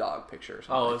was a cute dog picture or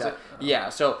something like that. Oh. Yeah,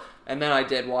 so, and then I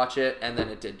did watch it, and then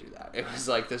it did do that. It was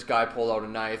like this guy pulled out a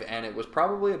knife, and it was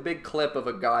probably a big clip of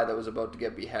a guy that was about to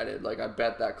get beheaded. Like, I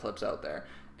bet that clip's out there.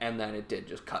 And then it did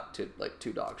just cut to, like,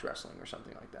 two dogs wrestling or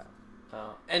something like that.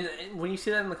 Oh. And when you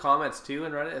see that in the comments, too,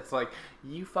 in Reddit, it's like,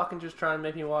 you fucking just trying to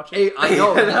make me watch it? Hey, I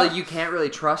know. Like, you can't really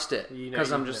trust it.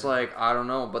 Because I'm just like, I don't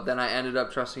know. But then I ended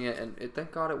up trusting it, and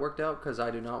thank God it worked out, because I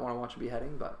do not want to watch a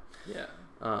beheading, but... Yeah.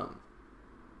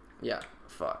 Yeah,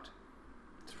 fucked.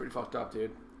 It's pretty fucked up, dude.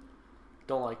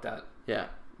 Don't like that. Yeah.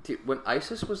 Dude, when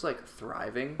ISIS was, like,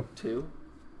 thriving, too,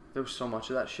 there was so much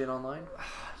of that shit online.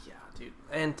 Yeah, dude.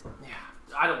 And, yeah,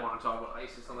 I don't want to talk about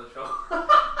ISIS on the show.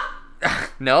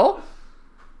 No?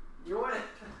 You want it?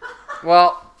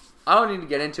 Well, I don't need to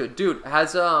get into it. Dude,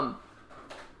 has, not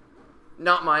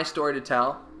my story to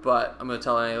tell, but I'm going to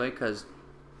tell it anyway, because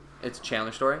it's a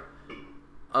Chandler story.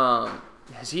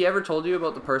 Has he ever told you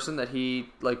about the person that he,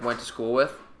 like, went to school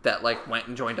with that, like, went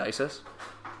and joined ISIS?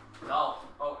 No.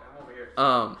 Oh, I'm over here.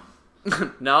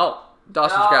 No.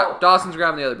 Dawson's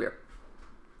grabbing the other beer.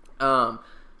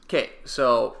 Okay,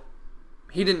 so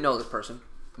he didn't know this person,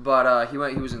 but he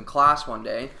was in class one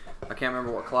day. I can't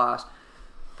remember what class,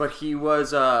 but he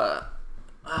was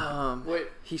wait,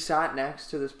 he sat next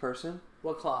to this person.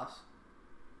 What class?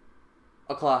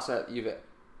 A class at UVic.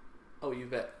 Oh,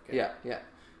 UVic. Okay. Yeah.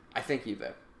 I think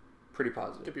UVic. Pretty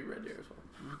positive. Could be Red Deer as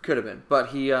well. Could have been. But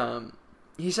he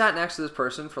sat next to this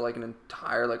person for like an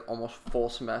entire, like, almost full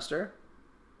semester.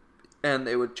 And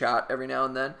they would chat every now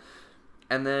and then.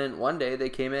 And then one day they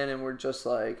came in and were just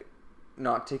like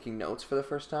not taking notes for the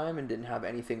first time and didn't have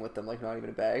anything with them, like not even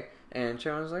a bag. And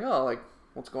Sharon was like, oh, like,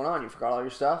 what's going on? You forgot all your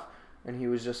stuff? And he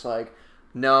was just like,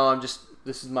 no, this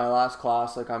is my last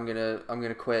class. Like, I'm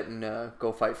gonna quit and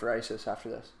go fight for ISIS after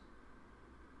this.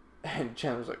 And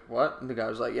Chan was like, what? And the guy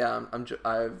was like, yeah,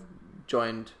 I've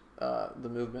joined the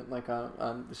movement. Like,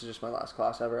 this is just my last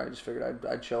class ever. I just figured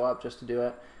I'd show up just to do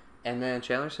it. And then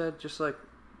Chandler said, just like,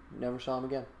 never saw him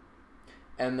again.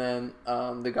 And then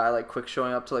the guy, like, quick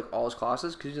showing up to, like, all his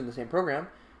classes because he's in the same program.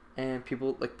 And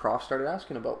people, like, profs started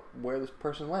asking about where this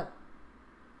person went.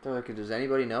 They're like, does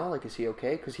anybody know? Like, is he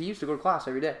okay? Because he used to go to class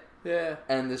every day. Yeah.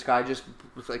 And this guy just,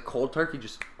 with, like, cold turkey,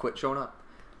 just quit showing up.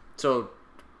 So,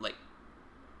 like,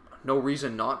 no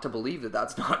reason not to believe that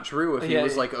that's not true. If he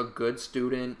was, like, a good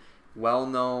student,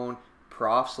 well-known,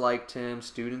 profs liked him,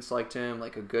 students liked him,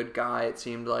 like, a good guy, it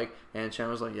seemed like. And Chen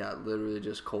was like, yeah, literally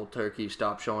just cold turkey,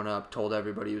 stopped showing up, told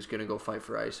everybody he was going to go fight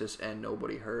for ISIS, and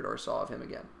nobody heard or saw of him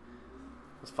again.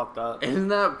 It's fucked up. Isn't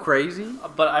that crazy?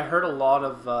 But I heard a lot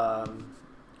of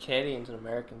Canadians and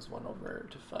Americans went over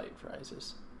to fight for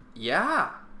ISIS. Yeah.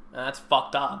 And that's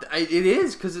fucked up. It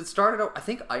is, because it started out, I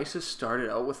think ISIS started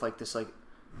out with, like, this, like,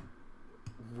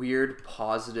 weird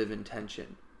positive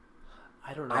intention.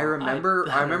 I don't know. I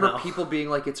remember people being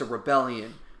like, it's a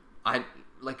rebellion. I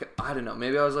don't know.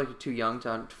 Maybe I was, like, too young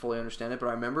to fully understand it, but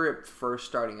I remember it first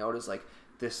starting out as, like,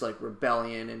 this like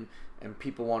rebellion and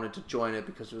people wanted to join it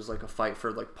because it was like a fight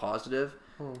for like positive.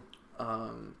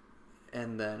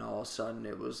 And then all of a sudden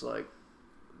it was like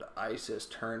ISIS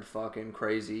turned fucking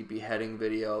crazy, beheading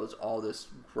videos, all this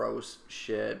gross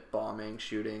shit, bombing,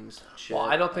 shootings, shit. Well,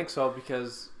 I don't think so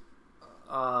because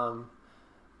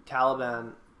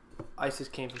Taliban, ISIS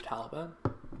came from Taliban.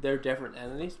 They're different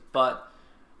entities, but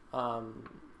the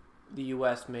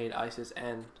U.S. made ISIS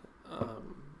and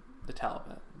the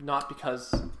Taliban, not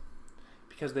because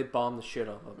they bombed the shit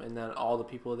out of them, and then all the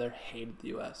people there hated the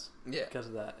U.S. because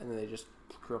of that, and then they just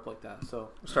grew up like that. So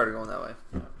started going that way.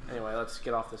 Yeah. Anyway, let's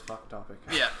get off this fucking topic.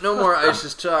 Yeah, no more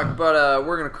ISIS talk, but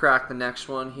we're gonna crack the next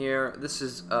one here. This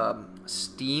is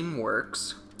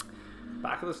Steamworks.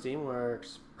 Back of the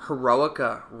Steamworks.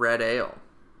 Heroica Red Ale.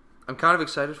 I'm kind of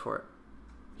excited for it.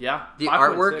 Yeah, the 5.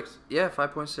 artwork. 6. Yeah,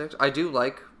 5.6. I do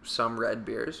like some red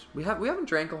beers. We haven't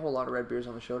drank a whole lot of red beers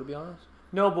on the show, to be honest.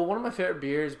 No, but one of my favorite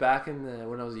beers back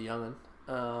when I was a youngin'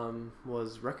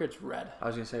 was Rickard's Red. I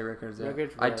was gonna say Rickard's. Yeah.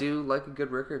 Rickard's I Red. do like a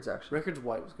good Rickard's actually. Rickard's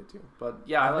White was good too, but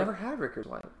yeah, I've never had Rickard's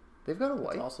White. They've got a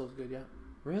white. It's also good, yeah.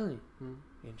 Really?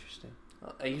 Interesting.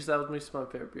 I used that was my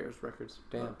favorite beers, Rickard's.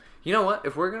 Damn. You know what?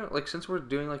 If we're gonna since we're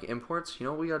doing like imports, you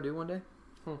know what we gotta do one day?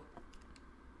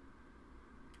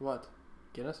 What?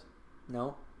 Guinness?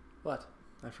 No. What?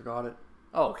 I forgot it.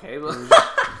 Oh, okay. It was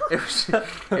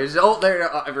oh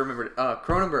there I remembered it.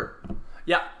 Kronenberg.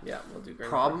 Yeah, we'll do great.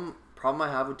 Problem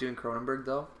I have with doing Kronenberg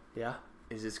though. Yeah.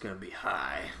 Is it's gonna be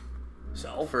high.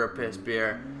 So for a piss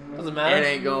beer. Doesn't matter. It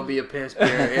ain't gonna be a piss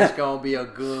beer. It's gonna be a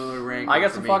good ranking. I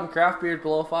got some fucking craft beers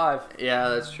below 5. Yeah,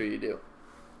 that's true. You do.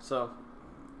 So,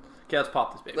 okay, let's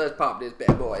pop this baby. Let's pop this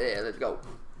bad boy. Yeah, let's go.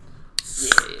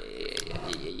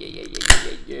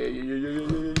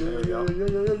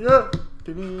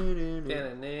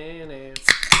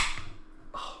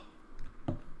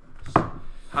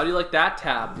 How do you like that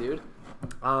tab, dude?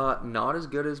 Not as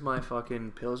good as my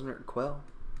fucking Pilsner Urquell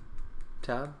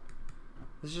tab.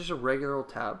 This is just a regular old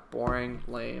tab. Boring,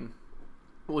 lame.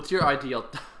 What's your ideal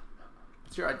tab?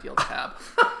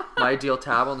 My ideal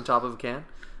tab on the top of a can?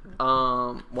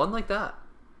 One like that.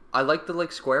 I like the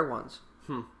square ones.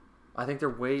 I think they're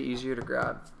way easier to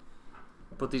grab.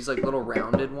 But these little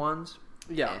rounded ones,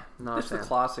 yeah, not just a the fan.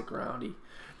 classic roundy.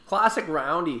 Classic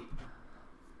roundy.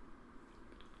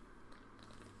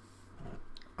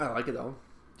 I like it though.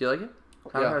 Do you like it?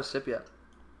 I haven't had a sip yet.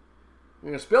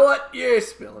 You're gonna spill it? Yeah,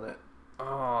 spilling it.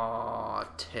 Oh,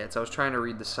 tits. I was trying to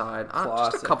read the side. Just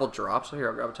Classic. a couple drops. So here,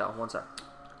 I'll grab a towel. One sec.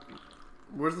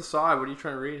 Where's the side? What are you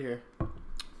trying to read here?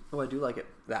 Oh, I do like it.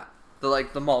 That.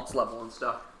 The malts level and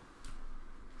stuff.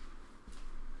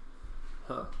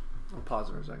 Huh. I'll pause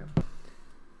it for a second.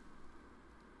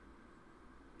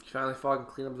 You finally fucking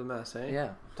clean up the mess, eh?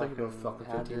 Yeah. Took you about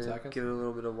fucking 15 seconds. Give it a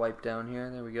little bit of wipe down here.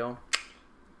 There we go.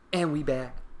 And we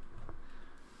back.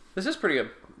 This is pretty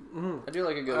good. Mm-hmm. I do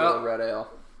like a good little red ale.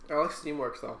 I like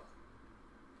Steamworks though.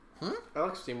 I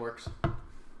like Steamworks.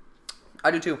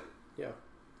 I do too. Yeah.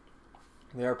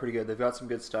 They are pretty good. They've got some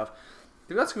good stuff.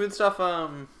 They've got some good stuff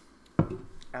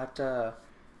at I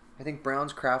think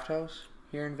Brown's Craft House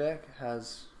here in Vic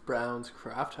has Brown's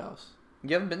Craft House.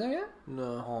 You haven't been there yet?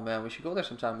 No. Oh man, we should go there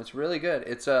sometime. It's really good.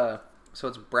 It's so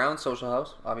it's Brown's Social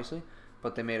House, obviously,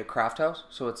 but they made a craft house,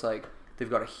 so it's they've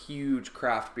got a huge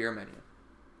craft beer menu.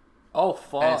 Oh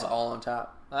fuck. And it's all on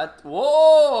tap.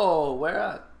 Whoa!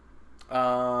 Where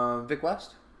at? Vic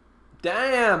West.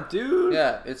 Damn, dude.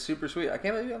 Yeah, it's super sweet. I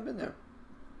can't believe you haven't been there.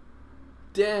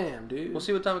 Damn, dude. We'll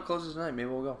see what time it closes tonight. Maybe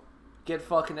we'll go. Get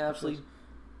fucking absolutely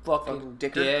fucking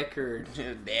Dickard.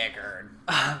 Dickard.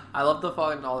 I love the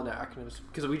fucking all the acronyms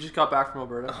because we just got back from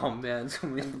Alberta. Oh man,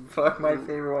 fuck my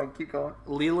favorite one. Keep going.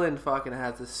 Leland fucking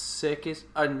has the sickest.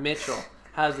 Mitchell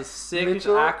has the sickest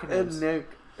Mitchell acronyms. and Nick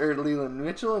or Leland.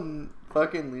 Mitchell and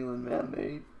fucking Leland, man,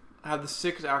 they have the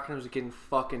sickest acronyms of getting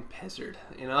fucking pissered.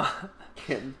 You know,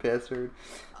 getting pissered.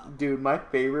 Dude, my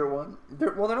favorite one.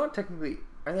 They're not technically.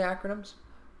 Are they acronyms?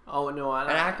 Oh no! An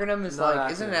acronym is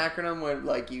isn't an acronym when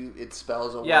it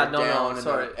spells a word down and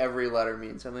then every letter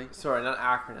means something. Sorry, not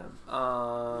acronym.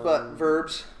 But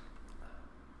verbs.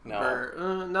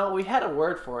 No. No, we had a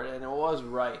word for it and it was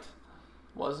right,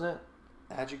 wasn't it?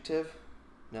 Adjective.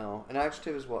 No, an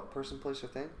adjective is what? Person, place, or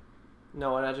thing.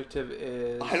 No, an adjective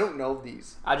is. I don't know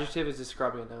these. Adjective is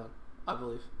describing a noun, I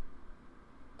believe.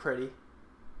 Pretty.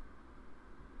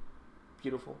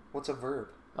 Beautiful. What's a verb?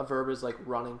 A verb is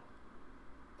running.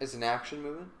 Is an action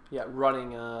movement? Yeah,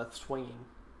 running, swinging,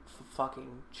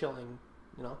 fucking, chilling,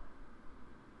 you know?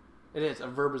 It is. A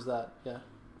verb is that, yeah.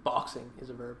 Boxing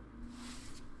is a verb.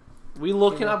 We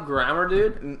looking up grammar,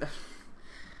 dude?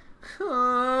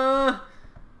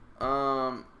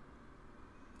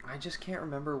 I just can't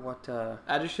remember what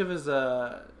Adjective is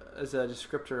a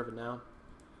descriptor of a noun.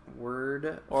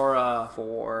 Word Or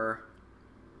for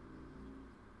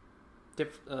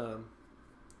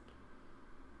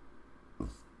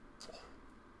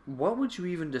what would you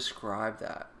even describe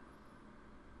that?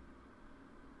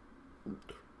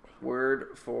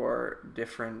 Word for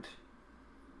different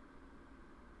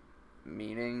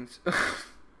meanings.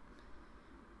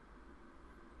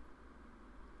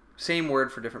 Same word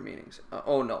for different meanings.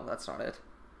 Oh no, that's not it.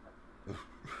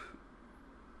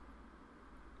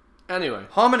 Anyway.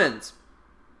 Hominins.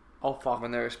 Oh fuck.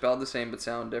 When they're spelled the same but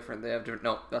sound different, they have different...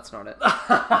 No, that's not it.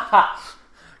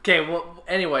 Okay, well,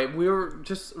 anyway, we were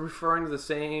just referring to the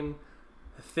same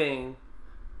thing,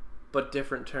 but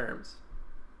different terms.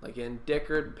 Like in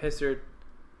dickered, pissered.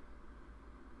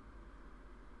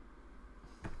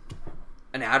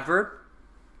 An adverb?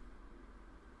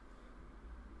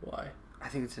 Why? I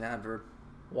think it's an adverb.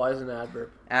 Why is an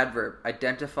adverb? Adverb.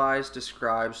 Identifies,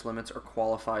 describes, limits, or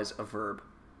qualifies a verb.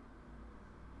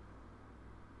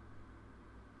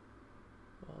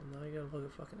 Well, now you gotta look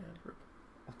at fucking adverb.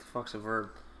 What the fuck's a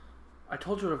verb? I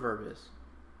told you what a verb is.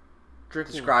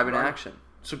 Drinking. Describe an action.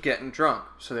 So getting drunk.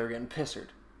 So they were getting pissered.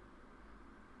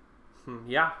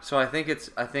 Yeah. So I think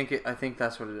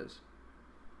that's what it is.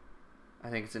 I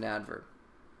think it's an adverb.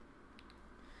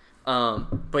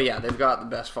 But yeah, they've got the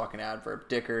best fucking adverb.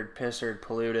 Dickered, pissered,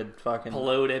 polluted, fucking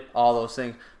polluted. All those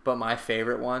things. But my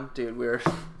favorite one, dude, we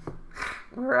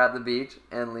were at the beach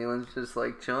and Leland's just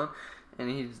like chilling and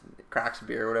he just cracks a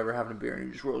beer or whatever, having a beer, and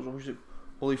he just rolls over. He's like,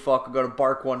 holy fuck, I gotta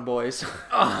bark one, boys.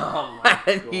 Oh my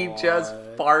and God. He just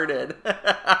farted.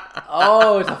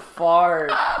 Oh, it's a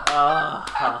fart.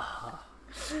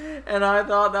 And I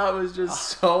thought that was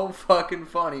just so fucking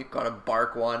funny. Gotta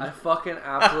bark one. I fucking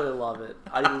absolutely love it.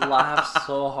 I laugh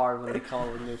so hard when they come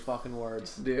up with new fucking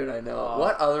words. Dude, I know.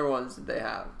 What other ones did they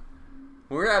have?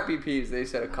 When we were at BP's, they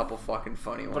said a couple fucking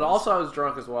funny ones. But also I was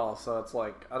drunk as well, so it's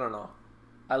like, I don't know.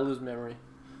 I lose memory.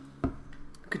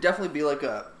 Could definitely be like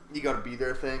a you gotta be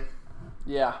there thing.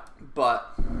 Yeah.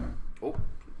 But, oh,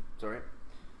 sorry.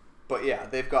 But yeah,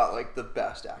 they've got like the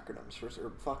best acronyms for,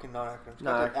 or fucking not acronyms,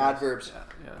 Not adverbs.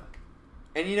 Yeah.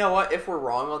 And you know what? If we're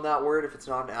wrong on that word, if it's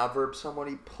not an adverb,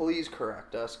 somebody please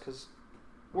correct us, because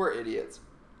we're idiots.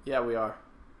 Yeah, we are.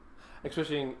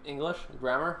 Especially in English,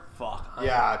 grammar. Fuck. I'm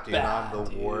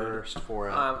the worst for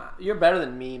it. You're better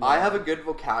than me, man. I have a good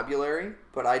vocabulary,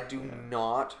 but I do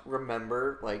not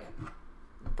remember like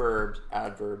verbs,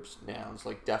 adverbs, nouns,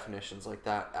 like definitions like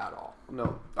that at all.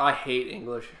 No, I hate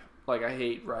English. Like, I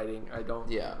hate writing. I don't...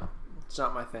 Yeah. It's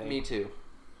not my thing. Me too.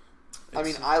 I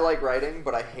mean, I like writing,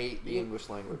 but I hate the English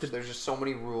language. There's just so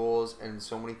many rules and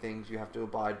so many things you have to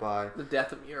abide by. The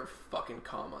death of me are fucking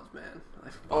commas, man.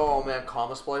 Oh, man,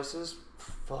 comma splices?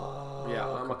 Fuck. Yeah,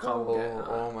 I'm a comma guy.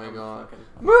 Oh, my God. Fucking...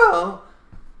 Bro!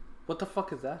 What the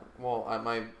fuck is that? Well,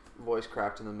 my voice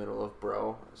cracked in the middle of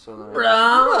bro, so then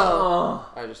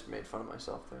I just made fun of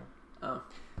myself there. Oh.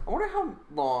 I wonder how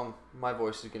long my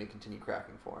voice is going to continue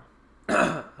cracking for.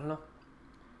 I don't know.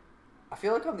 I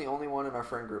feel like I'm the only one in our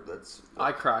friend group that's...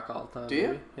 I crack all the time. Do you?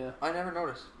 Maybe. Yeah. I never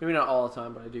notice. Maybe not all the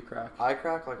time, but I do crack. I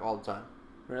crack like all the time.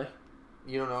 Really?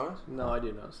 You don't notice? No, I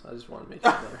do notice. I just want to make it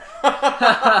better.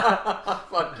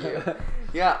 Fuck you.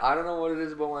 Yeah, I don't know what it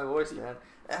is about my voice, man.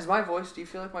 Do you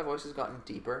feel like my voice has gotten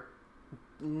deeper?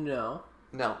 No.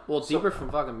 No. Well, deeper from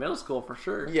fucking middle school, for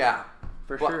sure. Yeah.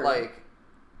 For but sure.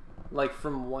 Like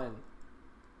from when?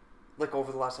 Like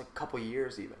over the last like couple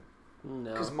years even.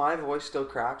 No. Because my voice still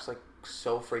cracks like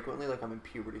so frequently, like I'm in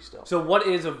puberty still. So what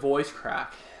is a voice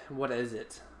crack? What is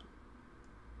it?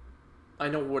 I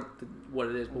know what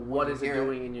it is, but what is it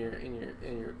doing in your?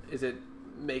 Is it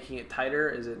making it tighter?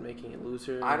 Is it making it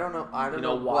looser? I don't know. I don't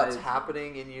know what's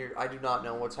happening in your... I do not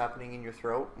know what's happening in your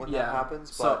throat when that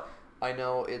happens, but I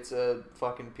know it's a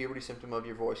fucking puberty symptom of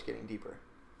your voice getting deeper.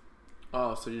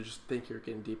 Oh, so you just think you're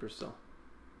getting deeper still?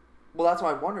 Well, that's why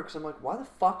I wonder, because I'm like, why the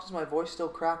fuck does my voice still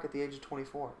crack at the age of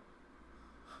 24?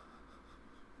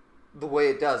 The way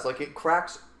it does. Like, it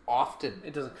cracks often.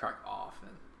 It doesn't crack often.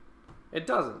 It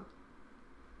doesn't.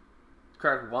 It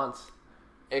cracked once.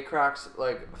 It cracks,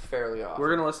 like, fairly often.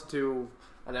 We're going to listen to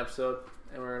an episode,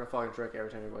 and we're going to fucking drink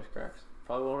every time your voice cracks.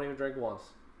 Probably won't even drink once.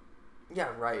 Yeah,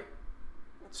 right.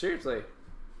 Seriously.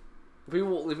 If we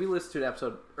listened to an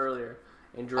episode earlier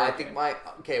and drank... I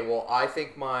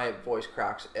think my voice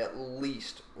cracks at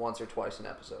least once or twice an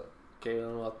episode. Okay, then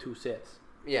about 2 sets.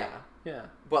 Yeah. Yeah.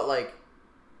 But, like...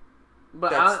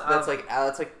 But that's like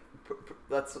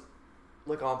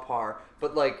on par.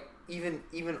 But like even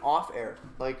off air,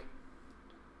 like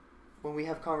when we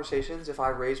have conversations, if I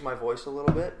raise my voice a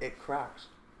little bit, it cracks.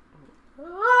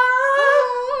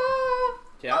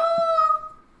 Yeah.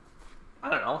 I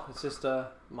don't know. It's just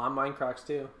my mind cracks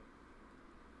too.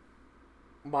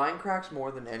 Mine cracks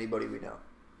more than anybody we know.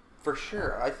 For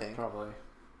sure, I think. Probably.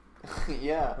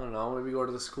 Yeah. I don't know. Maybe go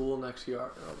to the school next year.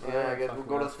 Yeah, I guess we'll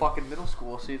go to the fucking middle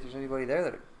school, see if there's anybody there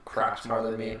that cracks more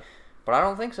than me. But I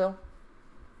don't think so.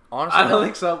 Honestly, I don't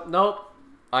think so. Nope.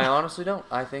 I honestly don't.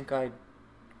 I think I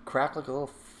crack like a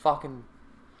little fucking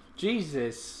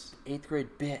Jesus 8th grade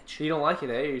bitch. You don't like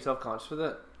it, eh? Are you self-conscious with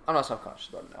it? I'm not self-conscious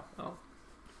about it now. Oh.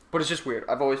 But it's just weird.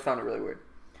 I've always found it really weird.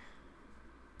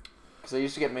 Because I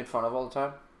used to get made fun of all the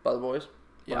time by the boys.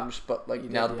 Yeah. But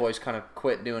now the boys kind of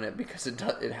quit doing it because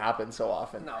it happens so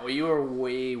often. No, you were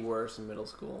way worse in middle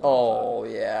school. Oh,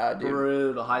 yeah, dude.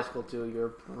 Brutal. High school, too.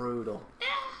 You're brutal.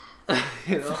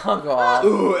 You know? Fuck off.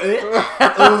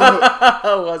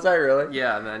 Was I really?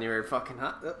 Yeah, man. You were fucking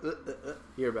hot.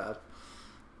 You're bad.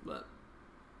 But.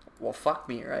 Well, fuck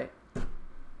me, right?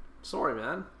 Sorry,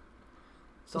 man.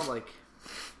 It's not like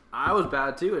I was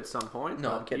bad, too, at some point.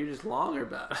 No, I'm kidding. You just longer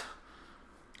bad.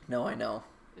 No, I know.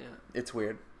 Yeah. It's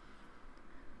weird.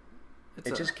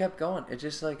 It just kept going. It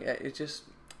just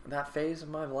that phase of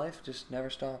my life just never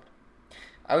stopped.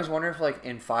 I was wondering if like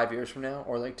in 5 years from now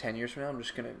or like 10 years from now, I'm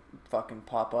just gonna fucking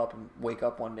pop up and wake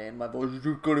up one day and my voice is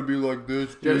just gonna be like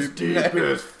this just deep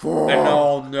as fuck. And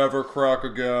I'll never crack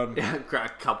again. Yeah,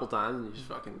 crack a couple times and you just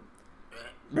fucking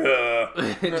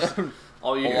just,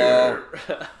 all you hear.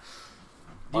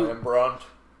 I am Brandt.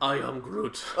 I am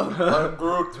Groot. I am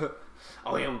Groot.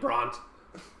 I am Brandt.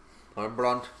 I'm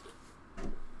Brandt.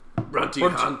 Branty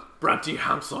handsome. Branty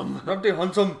handsome.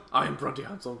 I am Branty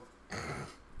handsome.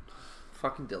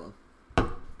 Fucking Dylan.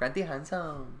 Branty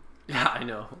handsome. Yeah, I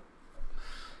know.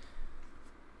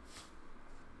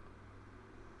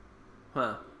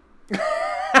 Huh.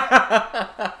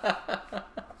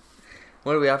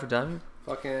 What do we have for time?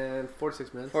 Fucking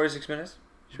 46 minutes. 46 minutes.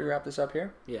 Should we wrap this up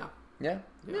here? Yeah. Yeah?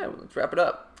 Yeah, well, let's wrap it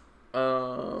up.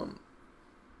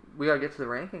 We gotta get to the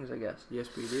rankings, I guess. Yes,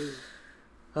 we do.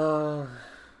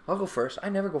 I'll go first. I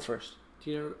never go first.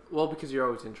 Do you never? Well, because you're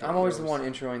always introing. I'm always the one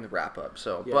introing the wrap up.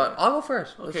 So, yeah, but yeah. I'll go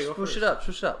first. Okay, Let's go swoosh first. it up.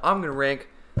 Swoosh it up. I'm gonna rank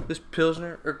this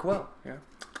Pilsner Urquell. Yeah.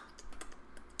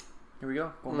 Here we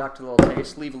go. Going back to the little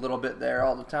taste. Leave a little bit there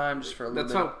all the time, just for a little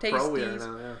That's bit how of pro we are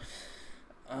tasties.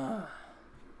 now,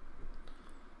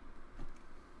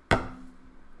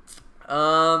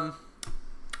 yeah.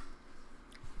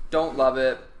 Don't love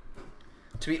it.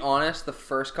 To be honest, the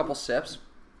first couple sips,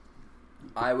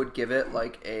 I would give it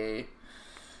like a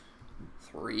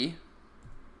 3.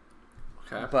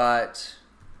 Okay. But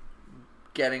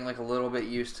getting like a little bit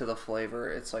used to the flavor,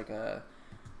 it's like a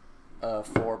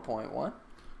 4.1.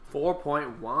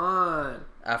 4.1.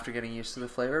 After getting used to the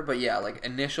flavor, but yeah, like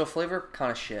initial flavor,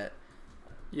 kind of shit.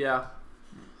 Yeah.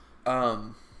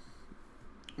 What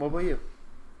about you?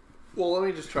 Well, let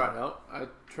me just try it out. I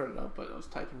tried it out, but I was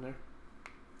typing there.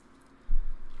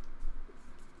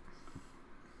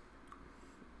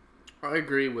 I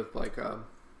agree with like I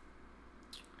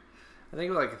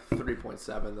think like a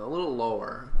 3.7, a little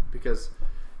lower because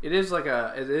it is like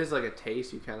a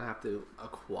taste you kind of have to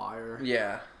acquire.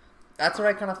 Yeah, that's what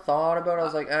I kind of thought about. I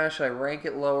was like, should I rank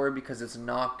it lower because it's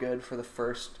not good for the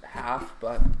first half?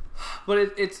 But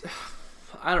it's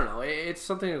I don't know. It's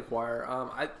something to acquire.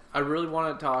 I really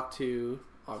want to talk to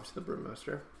obviously the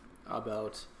brewmaster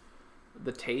about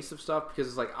the taste of stuff because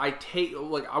it's like I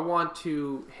want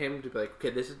him to be like, okay,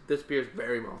 this beer is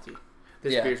very malty.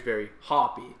 This beer is very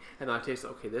hoppy, and I taste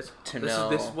this is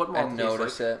what malty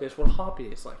tastes like. This is what hoppy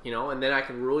tastes like, you know. And then I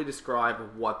can really describe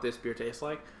what this beer tastes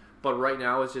like. But right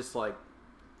now it's just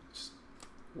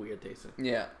weird tasting.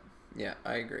 Yeah,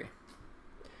 I agree.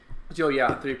 So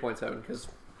yeah, 3.7 because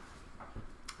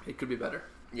it could be better.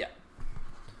 Yeah.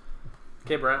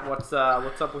 Okay, Brent, what's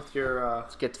up with your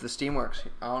Let's get to the Steamworks.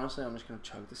 Honestly, I'm just gonna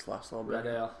chug this last little bit. red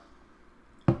ale?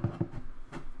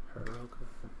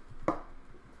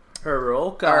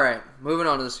 Heroica. All right, moving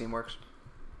on to the Steamworks.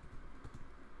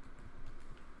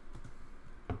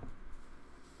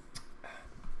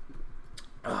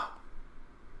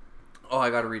 Oh, I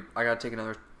gotta take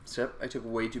another sip. I took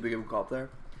way too big of a gulp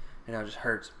there, and now it just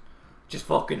hurts. Just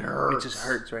fucking hurts. It just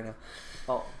hurts right now.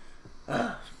 Oh.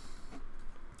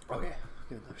 Okay,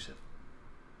 give it another sip.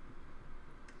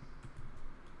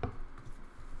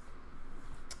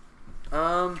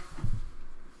 I'm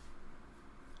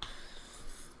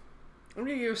gonna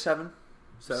give you a 7.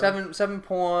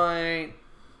 7.7.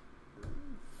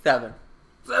 7.7.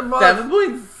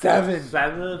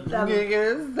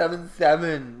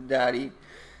 7.7, Daddy.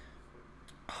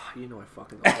 You know I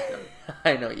fucking don't like that.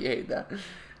 I know you hate that.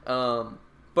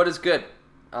 But it's good.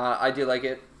 I do like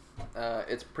it.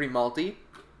 It's pretty malty,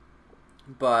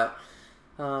 but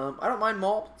I don't mind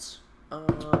malts.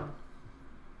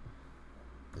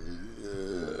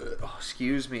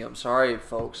 Excuse me. I'm sorry,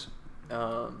 folks.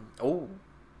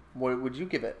 What would you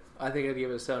give it? I think I'd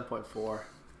give it a 7.4.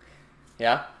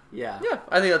 Yeah? Yeah. Yeah,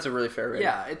 I think that's a really fair rating.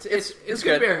 Yeah, it's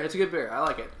good beer. It's a good beer. I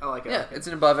like it. Yeah, it's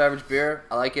an above average beer.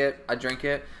 I like it. I drink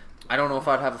it. I don't know if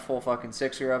I'd have a full fucking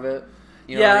sixer of it.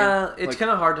 You know what I mean? It's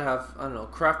kind of hard to have, I don't know,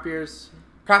 craft beers.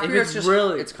 Craft beer is just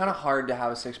really... It's kind of hard to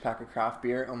have a 6-pack of craft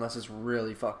beer unless it's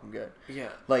really fucking good. Yeah.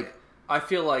 Like... I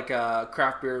feel like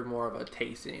craft beer is more of a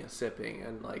tasting, a sipping,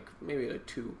 and like maybe like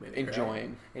 2 minutes.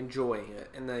 Enjoying it.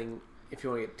 And then if you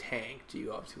want to get tanked,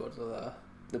 you obviously go to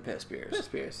the piss beers. Piss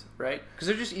beers. Right? Because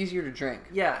they're just easier to drink.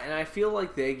 Yeah, and I feel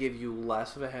like they give you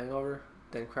less of a hangover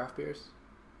than craft beers.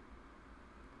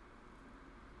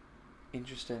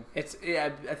 Interesting. I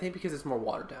think because it's more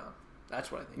watered down.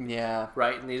 That's what I think. Yeah.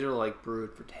 Right? And these are like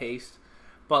brewed for taste.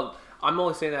 But I'm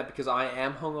only saying that because I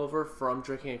am hungover from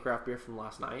drinking a craft beer from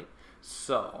last night.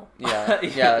 So yeah,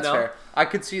 that's fair. I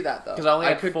could see that though. Because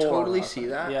I could totally see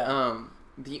that. Yeah.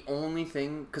 The only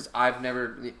thing, because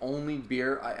the only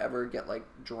beer I ever get like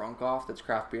drunk off that's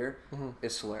craft beer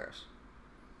is Solaris,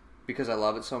 because I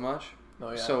love it so much.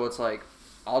 Oh yeah. So it's like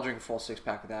I'll drink a full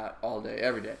 6-pack of that all day,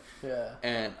 every day. Yeah.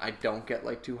 And I don't get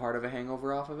like too hard of a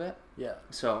hangover off of it. Yeah.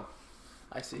 So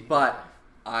I see. But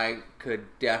I could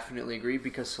definitely agree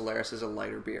because Solaris is a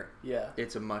lighter beer. Yeah.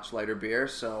 It's a much lighter beer,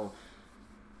 so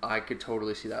I could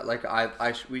totally see that. Like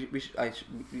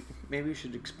maybe we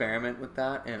should experiment with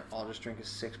that, and I'll just drink a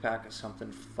 6-pack of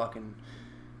something fucking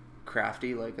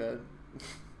crafty, like a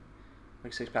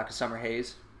 6-pack of Summer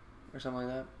Haze or something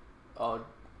like that. Oh.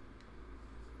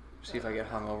 See if I get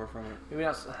hungover from it. Maybe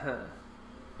not.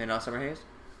 Maybe not Summer Haze.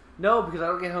 No, because I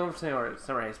don't get home from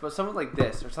Summer Haze, but something like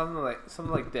this or something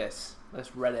like this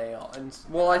red ale. And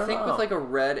well, I think with like a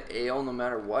red ale, no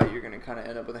matter what, you're gonna kind of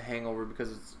end up with a hangover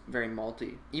because it's very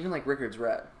malty. Even like Rickard's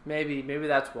Red. Maybe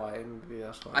that's why.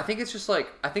 I think it's just like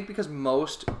because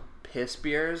most piss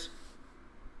beers,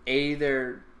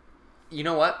 they're, you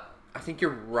know what? I think you're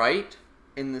right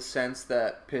in the sense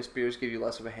that piss beers give you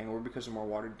less of a hangover because they're more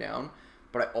watered down.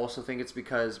 But I also think it's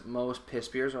because most piss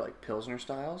beers are like Pilsner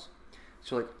styles.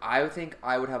 So like I would think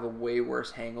I would have a way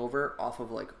worse hangover off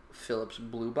of like Phillips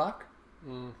Blue Buck.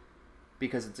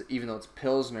 Because it's, even though it's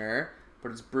Pilsner,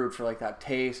 but it's brewed for like that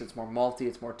taste, it's more malty,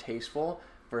 it's more tasteful,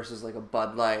 versus like a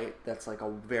Bud Light that's like a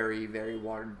very, very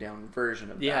watered down version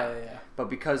of that. Yeah. But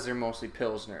because they're mostly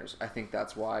Pilsners, I think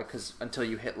that's why. Because until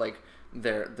you hit like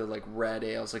the like red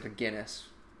ales, like a Guinness,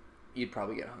 you'd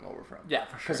probably get hungover from. Yeah,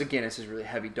 for sure. Because a Guinness is really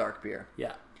heavy dark beer.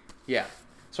 Yeah.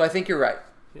 So I think you're right.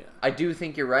 Yeah. I do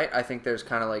think you're right. I think there's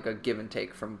kind of like a give and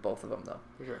take from both of them though.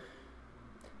 For sure.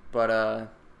 But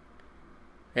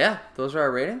yeah, those are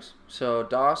our ratings. So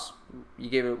Daws, you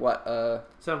gave it what?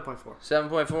 7.4.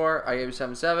 7.4. I gave it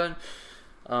 7.7.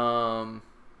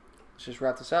 Let's just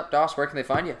wrap this up. Daws, where can they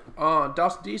find you?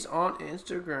 Daws Dees on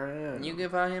Instagram. You can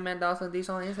find him at Daws Dees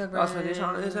on Instagram. Daws Dees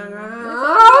on Instagram.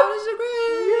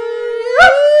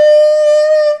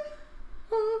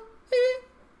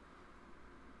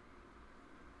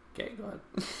 Okay, go ahead.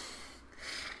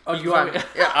 Oh, you want?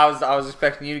 Yeah, I was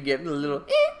expecting you to get a little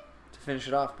to finish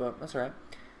it off, but that's all right.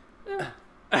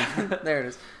 There it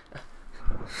is.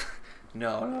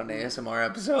 No, not an ASMR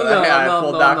episode. I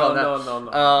pulled back on that.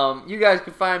 No. You guys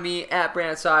can find me at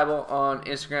Brandt Seibel on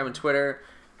Instagram and Twitter.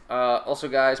 Also,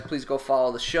 guys, please go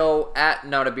follow the show at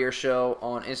Not a Beer Show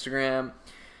on Instagram.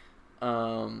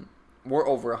 We're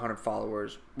over 100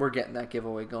 followers. We're getting that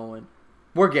giveaway going.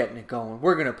 We're getting it going.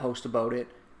 We're gonna post about it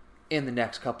in the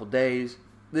next couple days.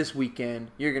 This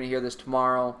weekend. You're gonna hear this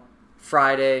tomorrow,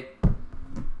 Friday,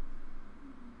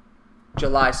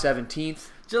 July 17th.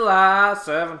 July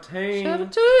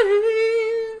 17th.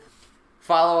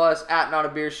 Follow us at Not a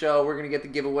Beer Show. We're going to get the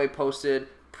giveaway posted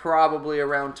probably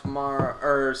around tomorrow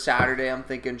or Saturday. I'm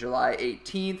thinking July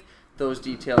 18th. Those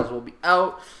details will be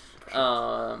out.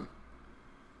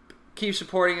 Keep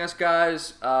supporting us,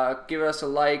 guys. Give us a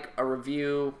like, a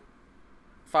review,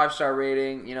 5-star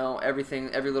rating. You know, everything,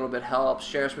 every little bit helps.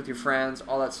 Share us with your friends,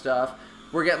 all that stuff.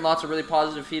 We're getting lots of really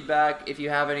positive feedback. If you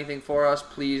have anything for us,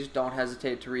 please don't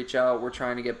hesitate to reach out. We're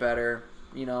trying to get better,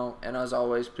 you know. And as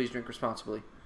always, please drink responsibly.